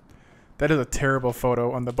 That is a terrible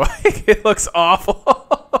photo on the bike. It looks awful.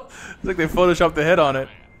 It's like they photoshopped the head on it.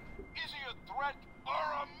 Is he a threat or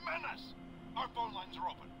a menace? Our phone lines are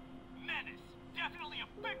open. Menace. Definitely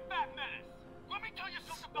a big fat menace. Let me tell you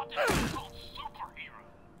something about this thing called superhero.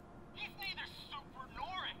 He's neither super nor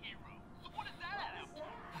a hero. So what is that?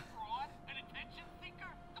 A fraud? An attention seeker?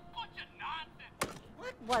 A bunch of nonsense.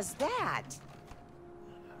 What was that?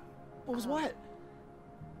 What was what?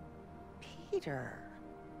 Peter.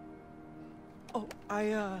 Oh,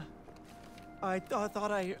 I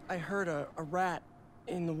thought I heard a rat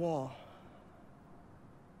in the wall.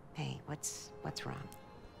 Hey, what's wrong?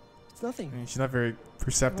 It's nothing. I mean, she's not very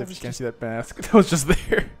perceptive. She can't see that mask. That was just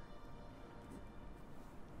there.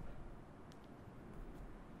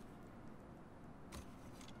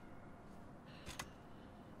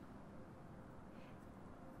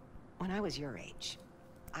 When I was your age,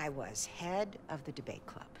 I was head of the debate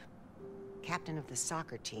club, captain of the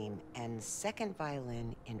soccer team, and second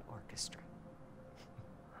violin in orchestra.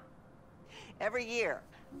 Every year,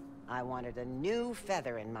 I wanted a new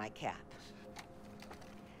feather in my cap.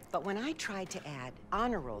 But when I tried to add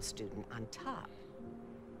honor roll student on top,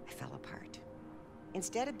 I fell apart.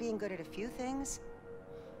 Instead of being good at a few things,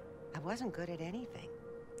 I wasn't good at anything.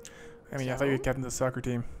 I mean, I thought you were captain of the soccer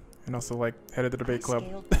team and also like head of the debate club.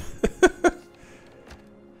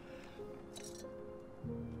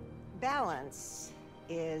 balance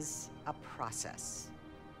is a process,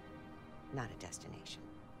 not a destination.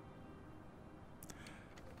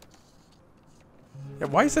 Yeah,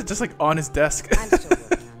 why is that just like on his desk? I'm still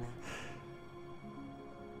working on that.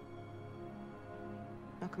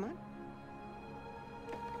 Oh, come on.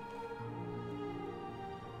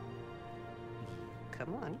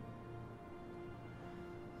 Come on.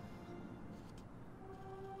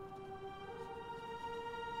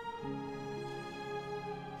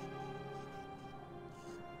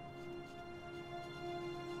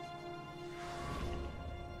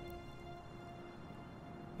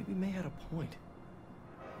 Maybe May had a point.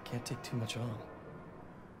 Can't take too much on.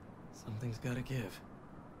 Something's gotta give.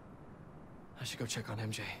 I should go check on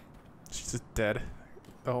MJ. She's just dead.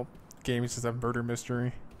 The whole game is just a murder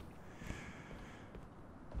mystery.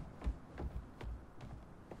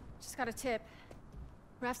 Just got a tip.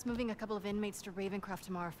 Raph's moving a couple of inmates to Ravencroft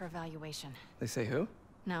tomorrow for evaluation. They say who?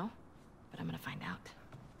 No, but I'm gonna find out.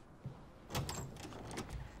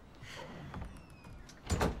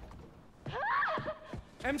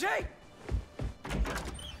 MJ!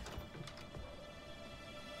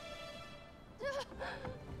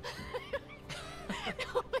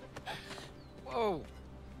 Whoa.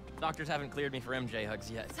 Doctors haven't cleared me for MJ hugs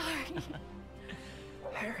yet. Sorry.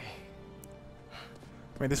 Harry.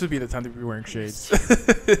 I mean, this would be the time to be wearing shades.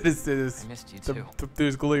 it is. I missed you too.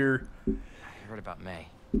 There's glare. I heard about May.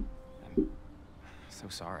 I'm so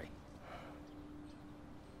sorry.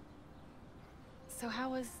 So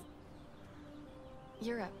how was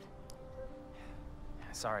Europe?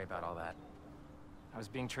 Sorry about all that. I was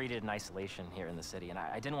being treated in isolation here in the city, and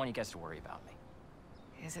I didn't want you guys to worry about me.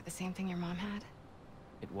 Is it the same thing your mom had?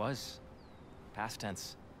 It was. Past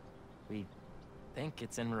tense. We think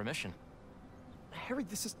it's in remission. Harry,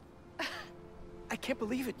 this is... I can't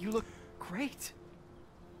believe it. You look great.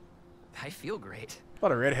 I feel great. A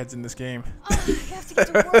lot of redheads in this game. Oh, you have to get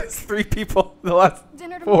to work. It's 3 people. The last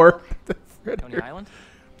Dinner 4. Coney Island?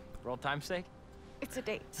 For old time's sake? It's a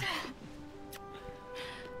date.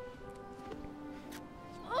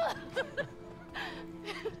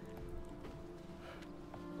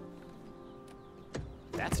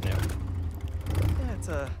 That's new. Yeah, it's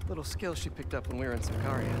a little skill she picked up when we were in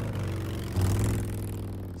Sakaria.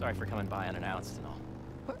 Sorry for coming by unannounced and all.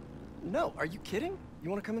 What? No, are you kidding?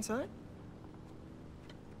 You want to come inside?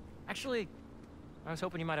 Actually, I was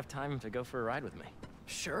hoping you might have time to go for a ride with me.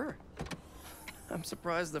 Sure. I'm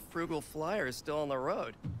surprised the frugal flyer is still on the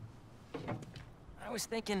road. I was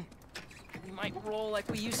thinking we might roll like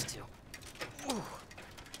we used to. Ooh.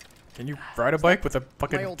 Can you ride a bike with a my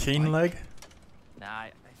fucking old cane bike? leg? Nah,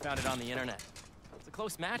 I found it on the internet. It's a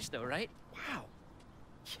close match though, right? Wow.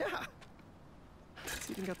 Yeah.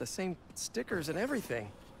 It's even got the same stickers and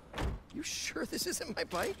everything. You sure this isn't my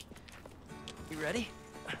bike? You ready?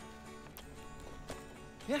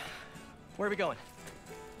 Yeah. Where are we going?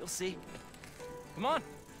 You'll see. Come on.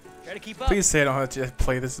 Try to keep up. Please say I don't have to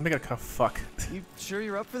play this. Make it kind of fuck. You sure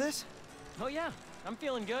you're up for this? Oh yeah, I'm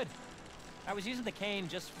feeling good. I was using the cane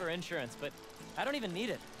just for insurance, but I don't even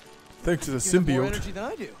need it. Thanks to the You have more symbiote. energy than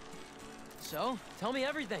I do. So, tell me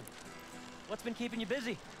everything. What's been keeping you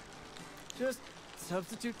busy? Just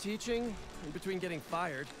substitute teaching in between getting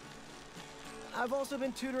fired. I've also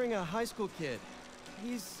been tutoring a high school kid.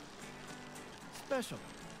 He's special.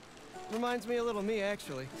 Reminds me a little of me,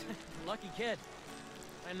 actually. Lucky kid.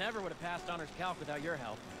 I never would have passed honors calc without your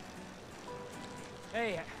help.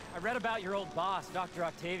 Hey, I read about your old boss, Dr.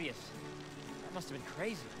 Octavius. That must have been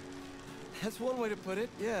crazy. That's one way to put it,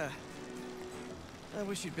 yeah. I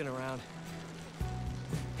wish you'd been around.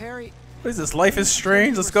 Harry... What is this? Life is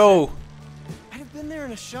strange? Let's go. I'd have been there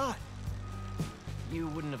in a shot. You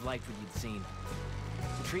wouldn't have liked what you'd seen.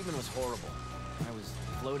 The treatment was horrible. I was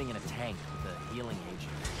floating in a tank with a healing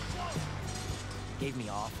agent. It gave me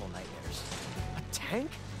awful nightmares. A tank?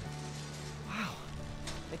 Wow.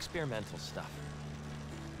 Experimental stuff.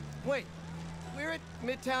 Wait, we're at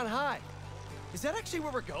Midtown High. Is that actually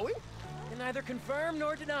where we're going? Can neither confirm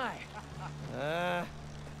nor deny.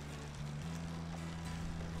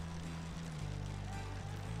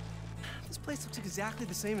 This place looks exactly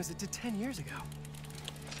the same as it did 10 years ago.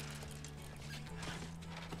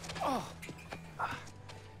 Oh.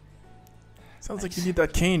 Sounds like you need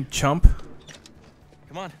that cane, chump.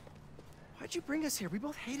 Come on. Why'd you bring us here? We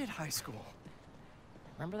both hated high school.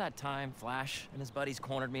 Remember that time Flash and his buddies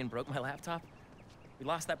cornered me and broke my laptop? We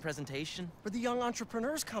lost that presentation. For the Young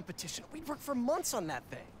Entrepreneurs competition. We'd worked for months on that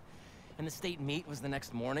thing. And the state meet was the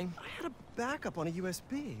next morning. I had a backup on a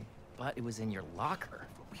USB. But it was in your locker.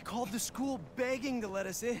 We called the school begging to let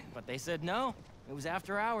us in. But they said no. It was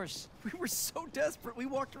after hours. We were so desperate, we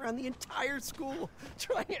walked around the entire school,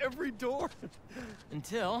 trying every door.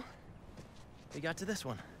 Until we got to this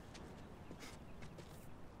one.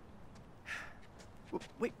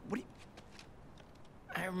 Wait, what do you...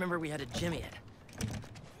 I remember we had to jimmy it.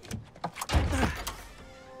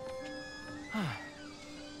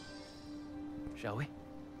 Shall we?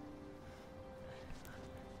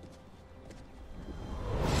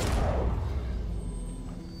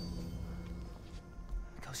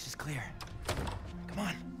 The coast is clear. Come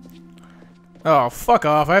on. Oh, fuck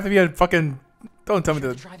off. I have to be a fucking... Don't tell me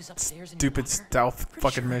the Drive us upstairs in your stupid locker? stealth Pretty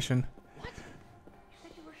fucking sure. mission. What? You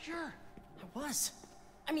said you were sure. I was.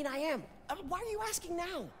 I mean, I am. Why are you asking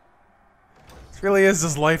now? This really is.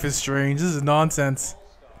 This life is strange. This is nonsense.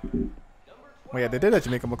 Well, yeah, they did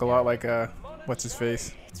actually make him look a lot like, what's his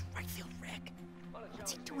face? It's right field Rick.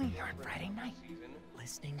 What's he doing here on Friday night?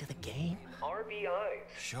 Listening to the game?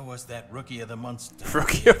 Show us that Rookie of the Month stuff.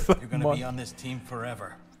 Rookie of the You're gonna Month. be on this team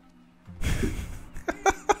forever.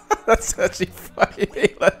 That's actually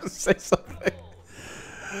funny. Let him say something.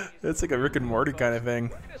 It's like a Rick and Morty kind of thing.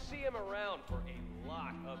 We're gonna see him around for a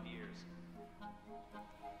lot of years.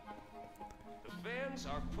 The fans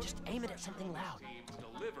are Just aim it at something loud.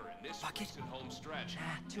 deliver in this Bucket. recent home stretch.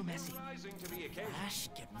 Nah, too messy. Rising to the occasion. Flash,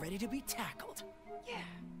 get ready to be tackled. Yeah.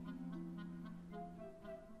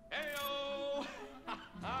 Heyo!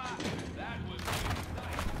 That was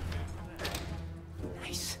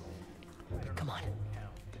Nice. Come on.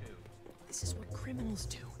 This is what criminals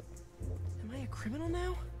do. Am I a criminal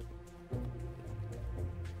now?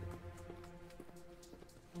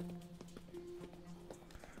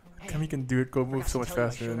 Come, you can do it. Go move Forgot so to much tell you I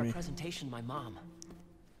faster showed than our me. presentation to my mom.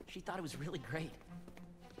 She thought it was really great.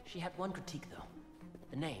 She had one critique though.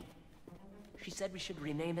 The name. She said we should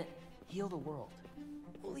rename it Heal the World.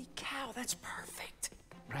 Holy cow, that's perfect.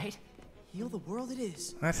 Right? Heal the world it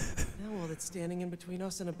is. What? Now all that's standing in between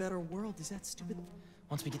us and a better world is that stupid...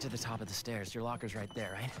 Once we get to the top of the stairs, your locker's right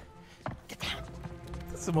there, right? Get down.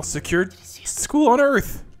 It's the most secured school on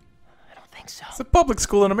Earth. I don't think so. It's a public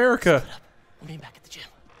school in America. We'll meet back at the gym.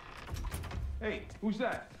 Hey, who's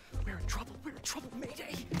that? We're in trouble. We're in trouble.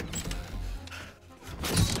 Mayday.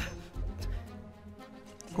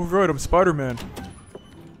 Oh right, I'm Spider-Man.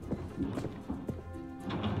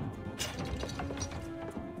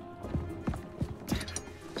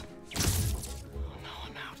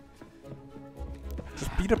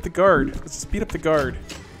 Just beat up the guard. Let's just beat up the guard.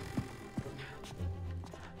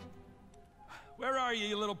 Where are you,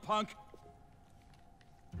 you little punk?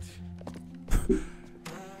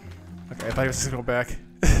 Okay, I thought he was just gonna go back.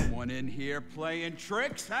 One in here playing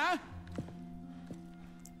tricks, huh?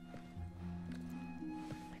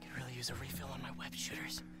 I could really use a refill on my web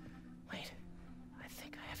shooters. Wait, I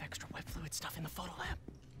think I have extra web fluid stuff in the photo lab.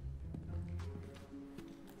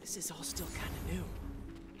 This is all still kind of new.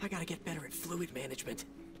 I gotta get better at fluid management.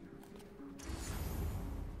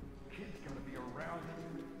 Kid's gonna be around.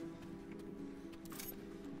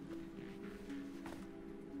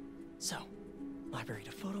 So, library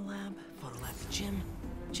to photo lab to gym,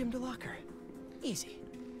 gym to locker. Easy.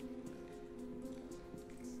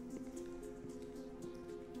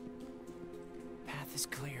 Path is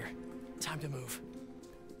clear. Time to move.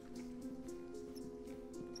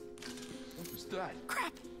 What was that?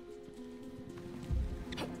 Crap!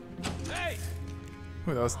 Hey!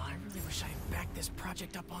 Ooh, that was. Oh, I really wish I had backed this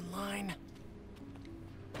project up online.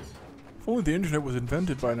 If only the internet was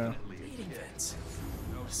invented by now. Reading vents.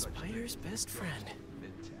 A spider's best friend.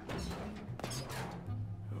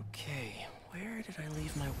 Okay, where did I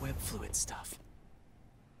leave my web fluid stuff?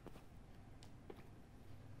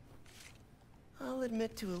 I'll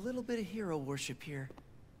admit to a little bit of hero worship here.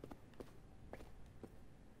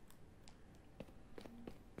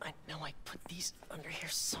 I know I put these under here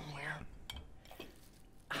somewhere.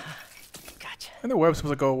 Gotcha. And the web's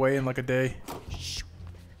supposed to go away in like a day. Shoot.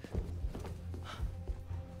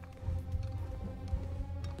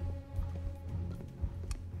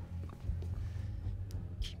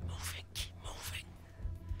 Keep moving, keep moving.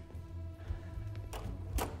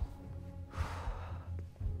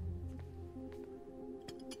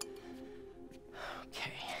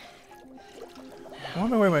 Okay. I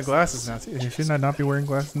want to wear my glasses now. Shouldn't I not be wearing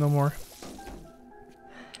glasses no more?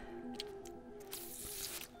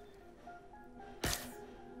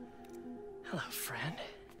 Hello, friend.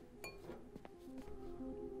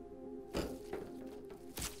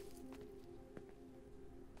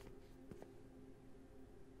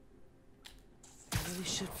 I really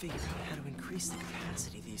should figure out how to increase the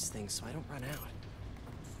capacity of these things so I don't run out.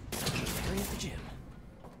 Hurry at the gym.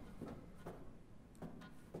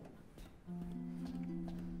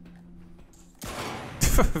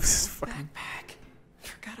 Backpack.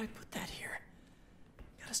 Forgot I put that here.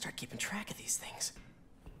 Gotta start keeping track of these things.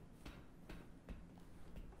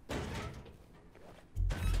 I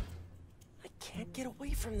can't get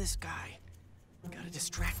away from this guy. Gotta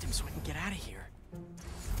distract him so I can get out of here.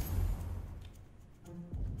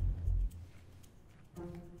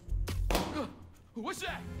 What's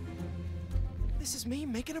that? This is me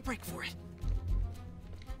making a break for it.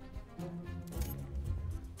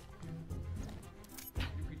 You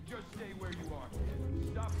can just stay where you are.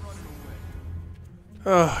 Stop running away.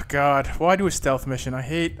 Oh god, why do a stealth mission? I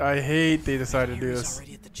hate they decided to do this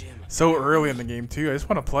so early in the game too. I just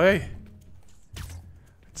want to play. I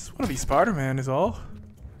just want to be Spider-Man is all.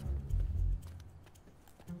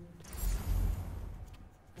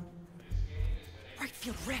 Right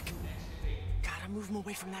field, Rick. Gotta move him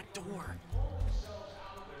away from that door.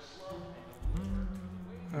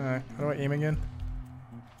 Alright, how do I aim again?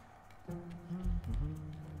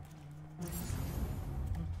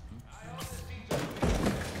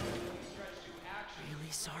 Really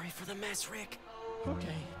sorry for the mess, Rick.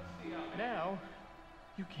 Okay. Now,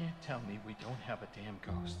 you can't tell me we don't have a damn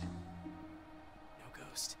ghost. No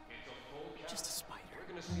ghost. Just a spider.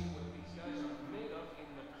 We're gonna see what these guys are made of in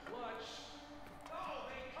the clutch. Oh,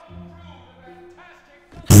 they come through with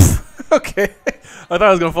fantastic. Okay. I thought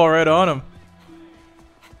I was gonna fall right on him.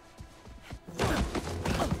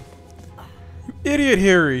 You idiot,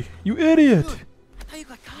 Harry. You idiot. How you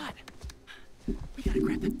got caught? We gotta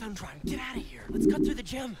grab that thumb drive and get out of here. Let's cut through the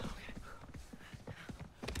gym.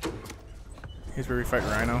 Here's where we fight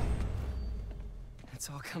Rhino. It's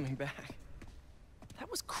all coming back. That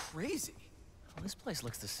was crazy. Well, this place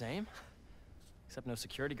looks the same. Except no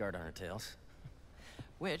security guard on our tails.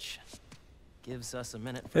 Which gives us a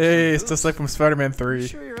minute for Hey, some it's just like from Spider-Man 3.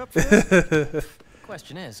 Sure you're up for this?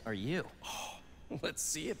 Question is, are you? Let's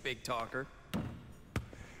see it, big talker.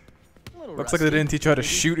 Looks like they didn't teach you how to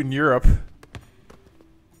shoot in Europe.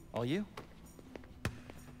 All you?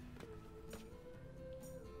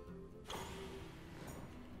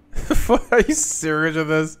 Are you serious with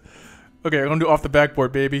this? Okay, I'm gonna do off the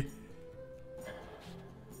backboard, baby.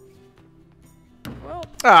 Well,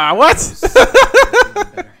 what?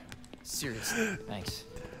 Seriously. Thanks.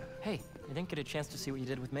 Hey, I didn't get a chance to see what you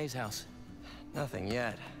did with May's house. Nothing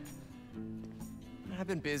yet. I've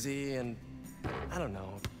been busy and I don't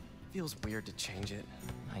know. Feels weird to change it.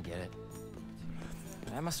 I get it.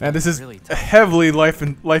 That must Man, this is really heavily Life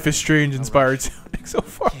is Strange inspired sounding so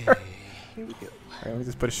far. Okay, here we go. Alright, let me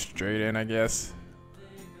just put it straight in, I guess.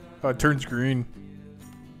 Oh, it turns green.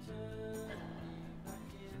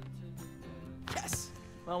 Yes.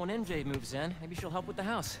 Well, when MJ moves in, maybe she'll help with the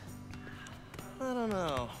house. I don't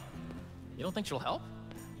know. You don't think she'll help?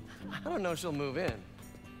 I don't know if she'll move in.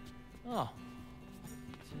 Oh.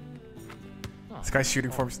 This guy's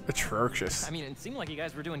shooting form's atrocious. I mean, it seemed like you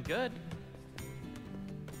guys were doing good.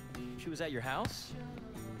 She was at your house?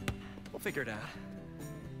 We'll figure it out.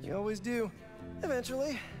 You always do.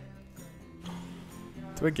 Eventually.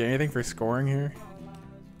 Do I get anything for scoring here?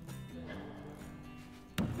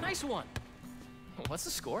 Nice one. What's the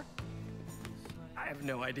score? I have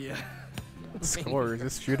no idea. The score is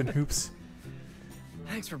just shooting hoops.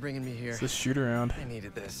 Thanks for bringing me here. It's just shoot around. I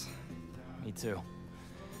needed this. Me too.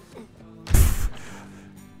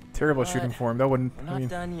 Terrible shooting form. That wouldn't. We're not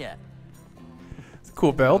done yet. It's a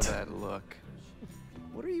cool belt. That look.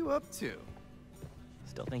 What are you up to?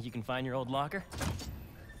 Still think you can find your old locker?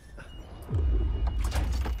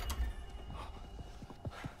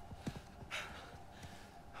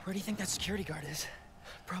 Where do you think that security guard is?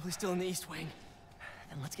 Probably still in the East Wing.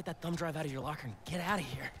 Then let's get that thumb drive out of your locker and get out of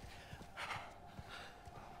here.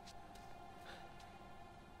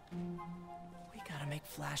 We gotta make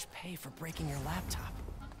Flash pay for breaking your laptop.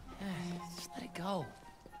 Just let it go.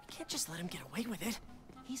 You can't just let him get away with it.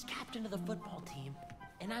 He's captain of the football team,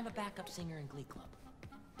 and I'm a backup singer in Glee Club.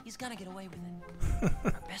 He's gonna get away with it.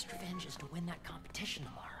 Our best revenge is to win that competition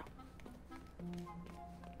tomorrow.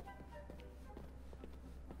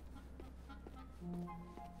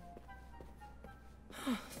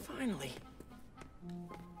 Finally.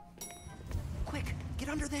 Quick, get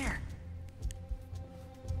under there.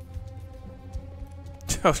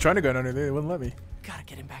 I was trying to go under there. They wouldn't let me. Gotta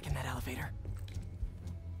get him back in that elevator.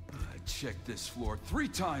 I checked this floor 3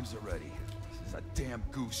 times already. This is a damn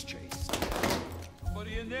goose chase.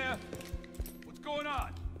 Somebody in there? What's going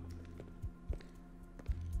on?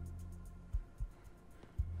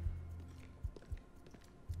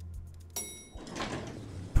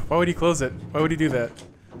 Why would he close it? Why would he do that?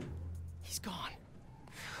 He's gone.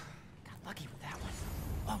 Got lucky with that one.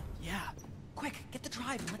 Oh, yeah. Quick, get the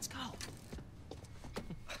drive and let's go.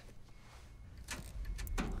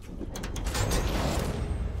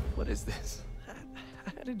 What is this?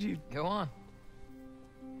 How did you... Go on.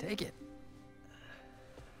 Take it.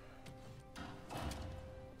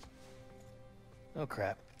 Oh,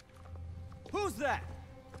 crap. Who's that?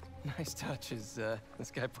 Nice touch. Is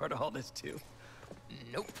this guy part of all this, too?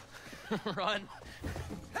 Nope. Run.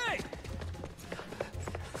 Hey!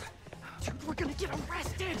 Dude, we're gonna get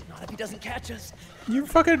arrested! Not if he doesn't catch us. You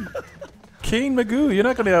fucking Kane Magoo. You're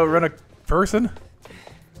not gonna outrun a person.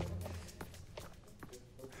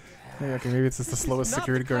 Yeah, okay, maybe it's just the slowest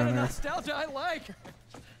security guard on Earth. Nostalgia I like.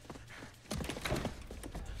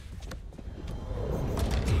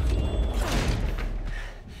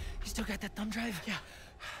 You still got that thumb drive? Yeah.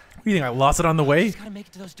 What do you think? I lost it on the way? Just gotta make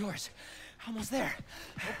it to those doors. Almost there.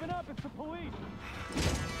 Open up, it's the police.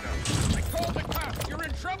 I called the cops. You're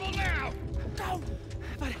in trouble now. No!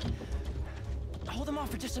 But hold them off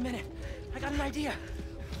for just a minute. I got an idea.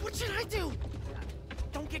 What should I do?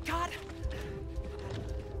 Don't get caught.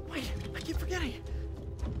 Wait, I keep forgetting.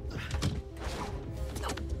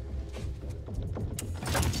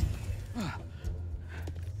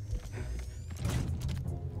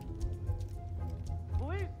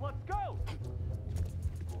 Police, let's go.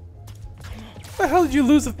 What the hell did you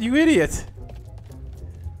lose, you idiot?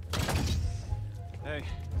 Hey,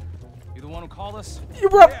 you the one who called us? You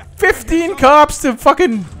brought 15 cops to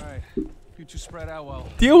fucking Alright, you two spread out well.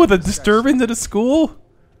 deal with a disturbance at a school?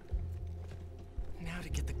 Now to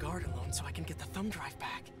get the guard alone so I can get the thumb drive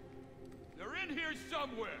back. They're in here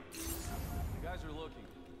somewhere. The guys are looking.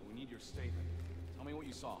 We need your statement. Tell me what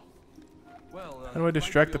you saw. Well, How do I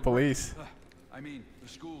distract the police? I mean, the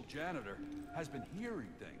school janitor has been hearing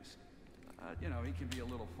things. You know, he can be a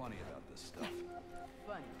little funny about this stuff.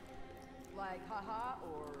 Funny. Like, haha,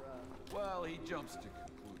 or, Well, he jumps to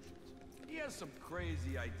conclusions. He has some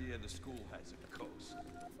crazy idea the school has a ghost.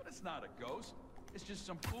 But it's not a ghost. It's just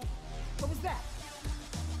some fool. What was that?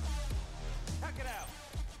 Check it out.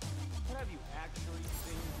 What have you actually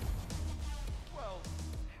seen? Well,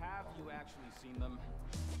 have you actually seen them?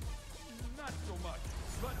 Not so much,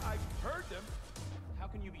 but I've heard them. How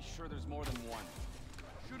can you be sure there's more than one?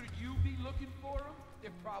 Shouldn't you be looking for them?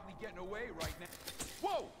 They're probably getting away right now.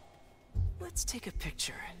 Whoa! Let's take a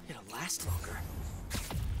picture. It'll last longer.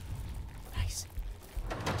 Nice.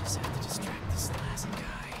 Just have to distract this last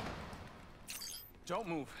guy. Don't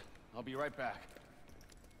move. I'll be right back.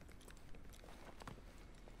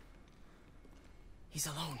 He's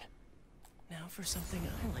alone. Now for something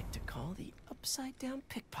I like to call the upside-down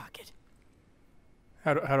pickpocket.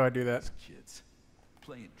 How do I do that? Kids,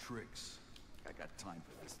 playing tricks. I got time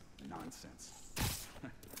for this nonsense.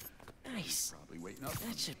 Nice. Probably waiting up.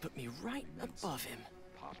 That should put me right above him.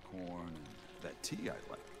 Popcorn and that tea I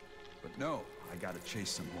like. But no, I gotta chase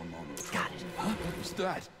some hormonal Got trouble. it. Huh? What was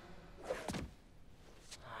that?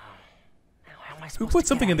 Now, how am I Who supposed put to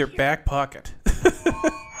something get in their out of here? back pocket?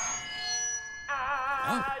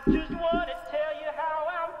 I just want to tell you how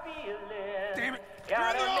I'm feeling. Damn it!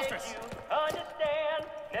 Gotta You're in the make office! you understand.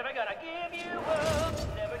 Never gonna give you up.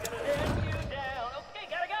 Never gonna let you down. Okay,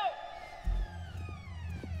 gotta go.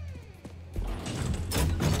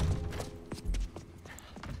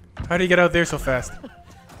 How do you get out there so fast? You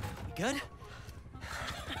good?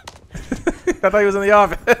 I thought he was in the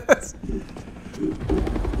office.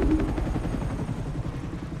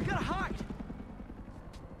 We gotta hide.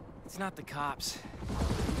 It's not the cops.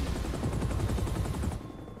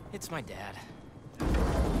 It's my dad.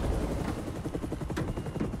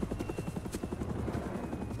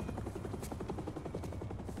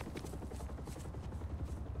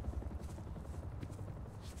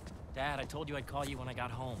 Dad, I told you I'd call you when I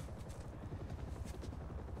got home.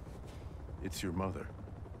 It's your mother.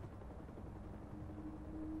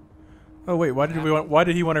 Oh wait, why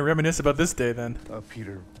did he want to reminisce about this day then?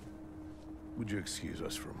 Peter, would you excuse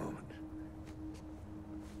us for a moment?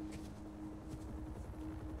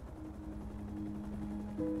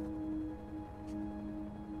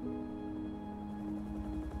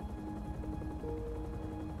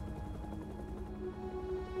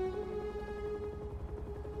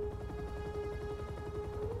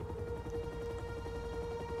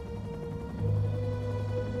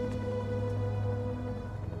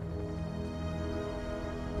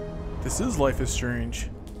 This is Life is Strange.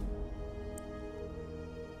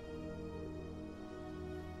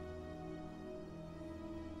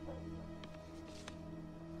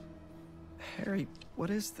 Harry, what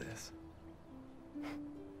is this? You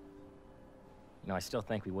know, I still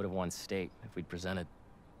think we would have won state if we'd presented.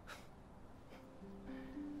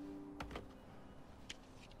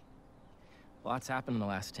 Lots happened in the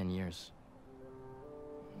last 10 years.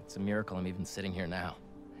 It's a miracle I'm even sitting here now.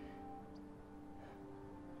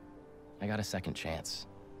 I got a second chance.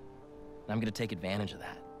 and I'm gonna take advantage of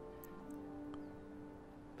that.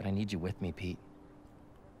 But I need you with me, Pete.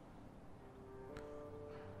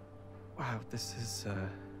 Wow, this is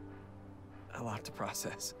a lot to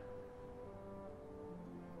process.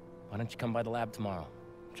 Why don't you come by the lab tomorrow?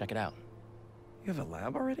 Check it out. You have a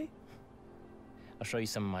lab already? I'll show you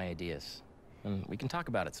some of my ideas, and we can talk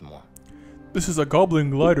about it some more. This is a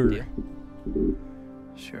goblin glider. Deal?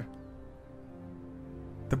 Sure.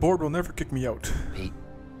 The board will never kick me out. Pete,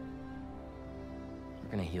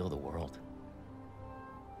 we're gonna heal the world.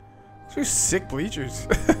 These are sick bleachers.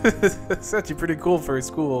 That's actually pretty cool for a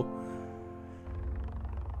school.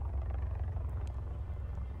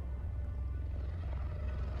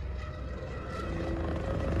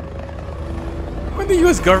 When the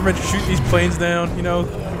U.S. government shoot these planes down, you know,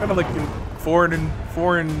 kind of like in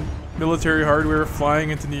foreign military hardware flying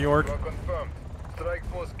into New York. Confirmed. Strike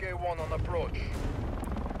Force K1 on approach.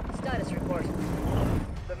 Status report.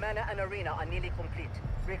 The manor and arena are nearly complete.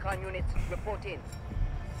 Recon units, report in.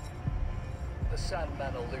 The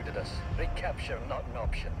Sandman eluded us. Recapture not an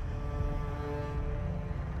option.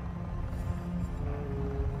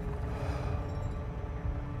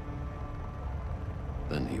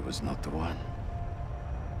 Then he was not the one.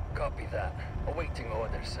 Copy that. Awaiting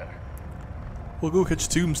orders, sir. We'll go catch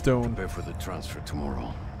Tombstone. Prepare for the transfer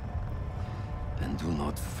tomorrow. And do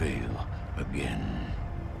not fail again.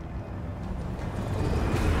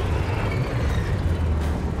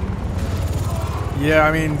 Yeah,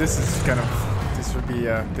 I mean, this is kind of... This would be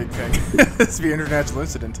a big thing. This would be an international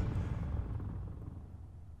incident.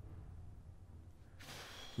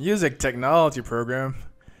 Music technology program.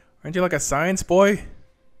 Aren't you like a science boy?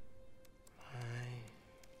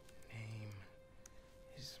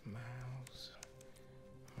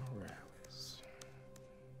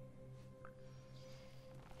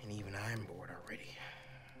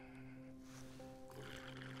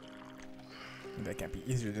 That can't be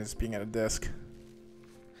easier than just being at a desk.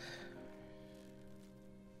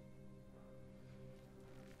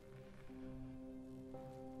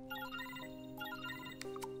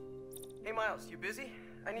 Hey Miles, you busy?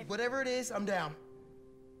 I need Whatever it is, I'm down.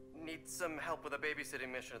 Need some help with a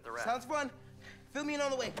babysitting mission at the raft. Sounds fun. Fill me in on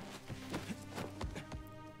the way.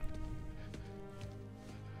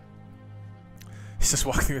 He's just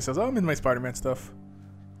walking through and says, "Oh, I'm in my Spider-Man stuff."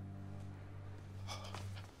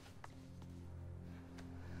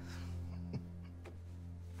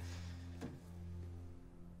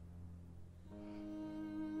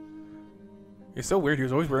 It's so weird. He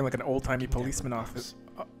was always wearing like an old-timey policeman office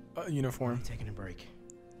uniform. Taking a break.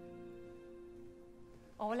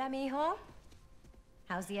 Hola, mijo.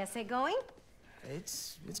 How's the essay going?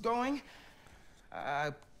 It's going.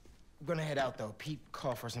 I'm gonna head out though. Pete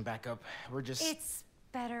called for some backup. We're just. It's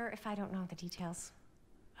better if I don't know the details.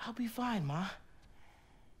 I'll be fine, Ma.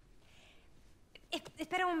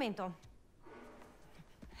 Espera un momento.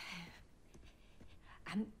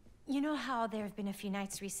 You know how there have been a few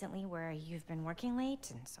nights recently where you've been working late,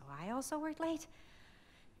 and so I also worked late?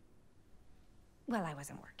 Well, I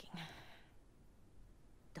wasn't working.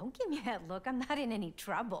 Don't give me that look. I'm not in any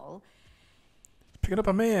trouble. Picking up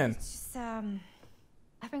a man. It's just,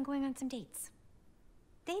 I've been going on some dates.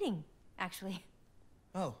 Dating, actually.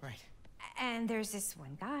 Oh, right. And there's this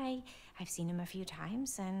one guy. I've seen him a few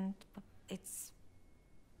times, and it's...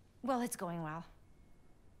 Well, it's going well.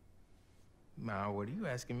 Ma, what are you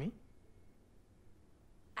asking me?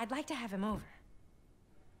 I'd like to have him over.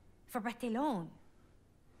 For Barthelone.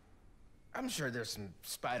 I'm sure there's some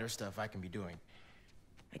spider stuff I can be doing.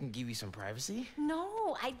 I can give you some privacy.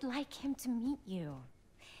 No, I'd like him to meet you.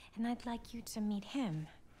 And I'd like you to meet him.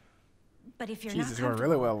 But if you're Jesus, not going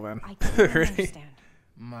really well then. I totally understand.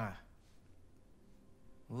 Ma.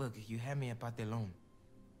 Look, you had me at Barthelone.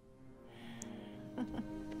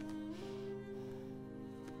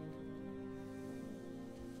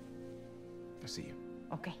 I'll see you.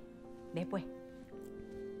 Okay. Después.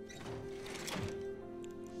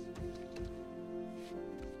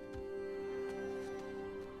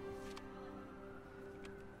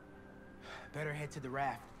 Better head to the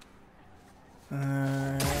raft.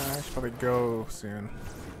 I should probably go soon.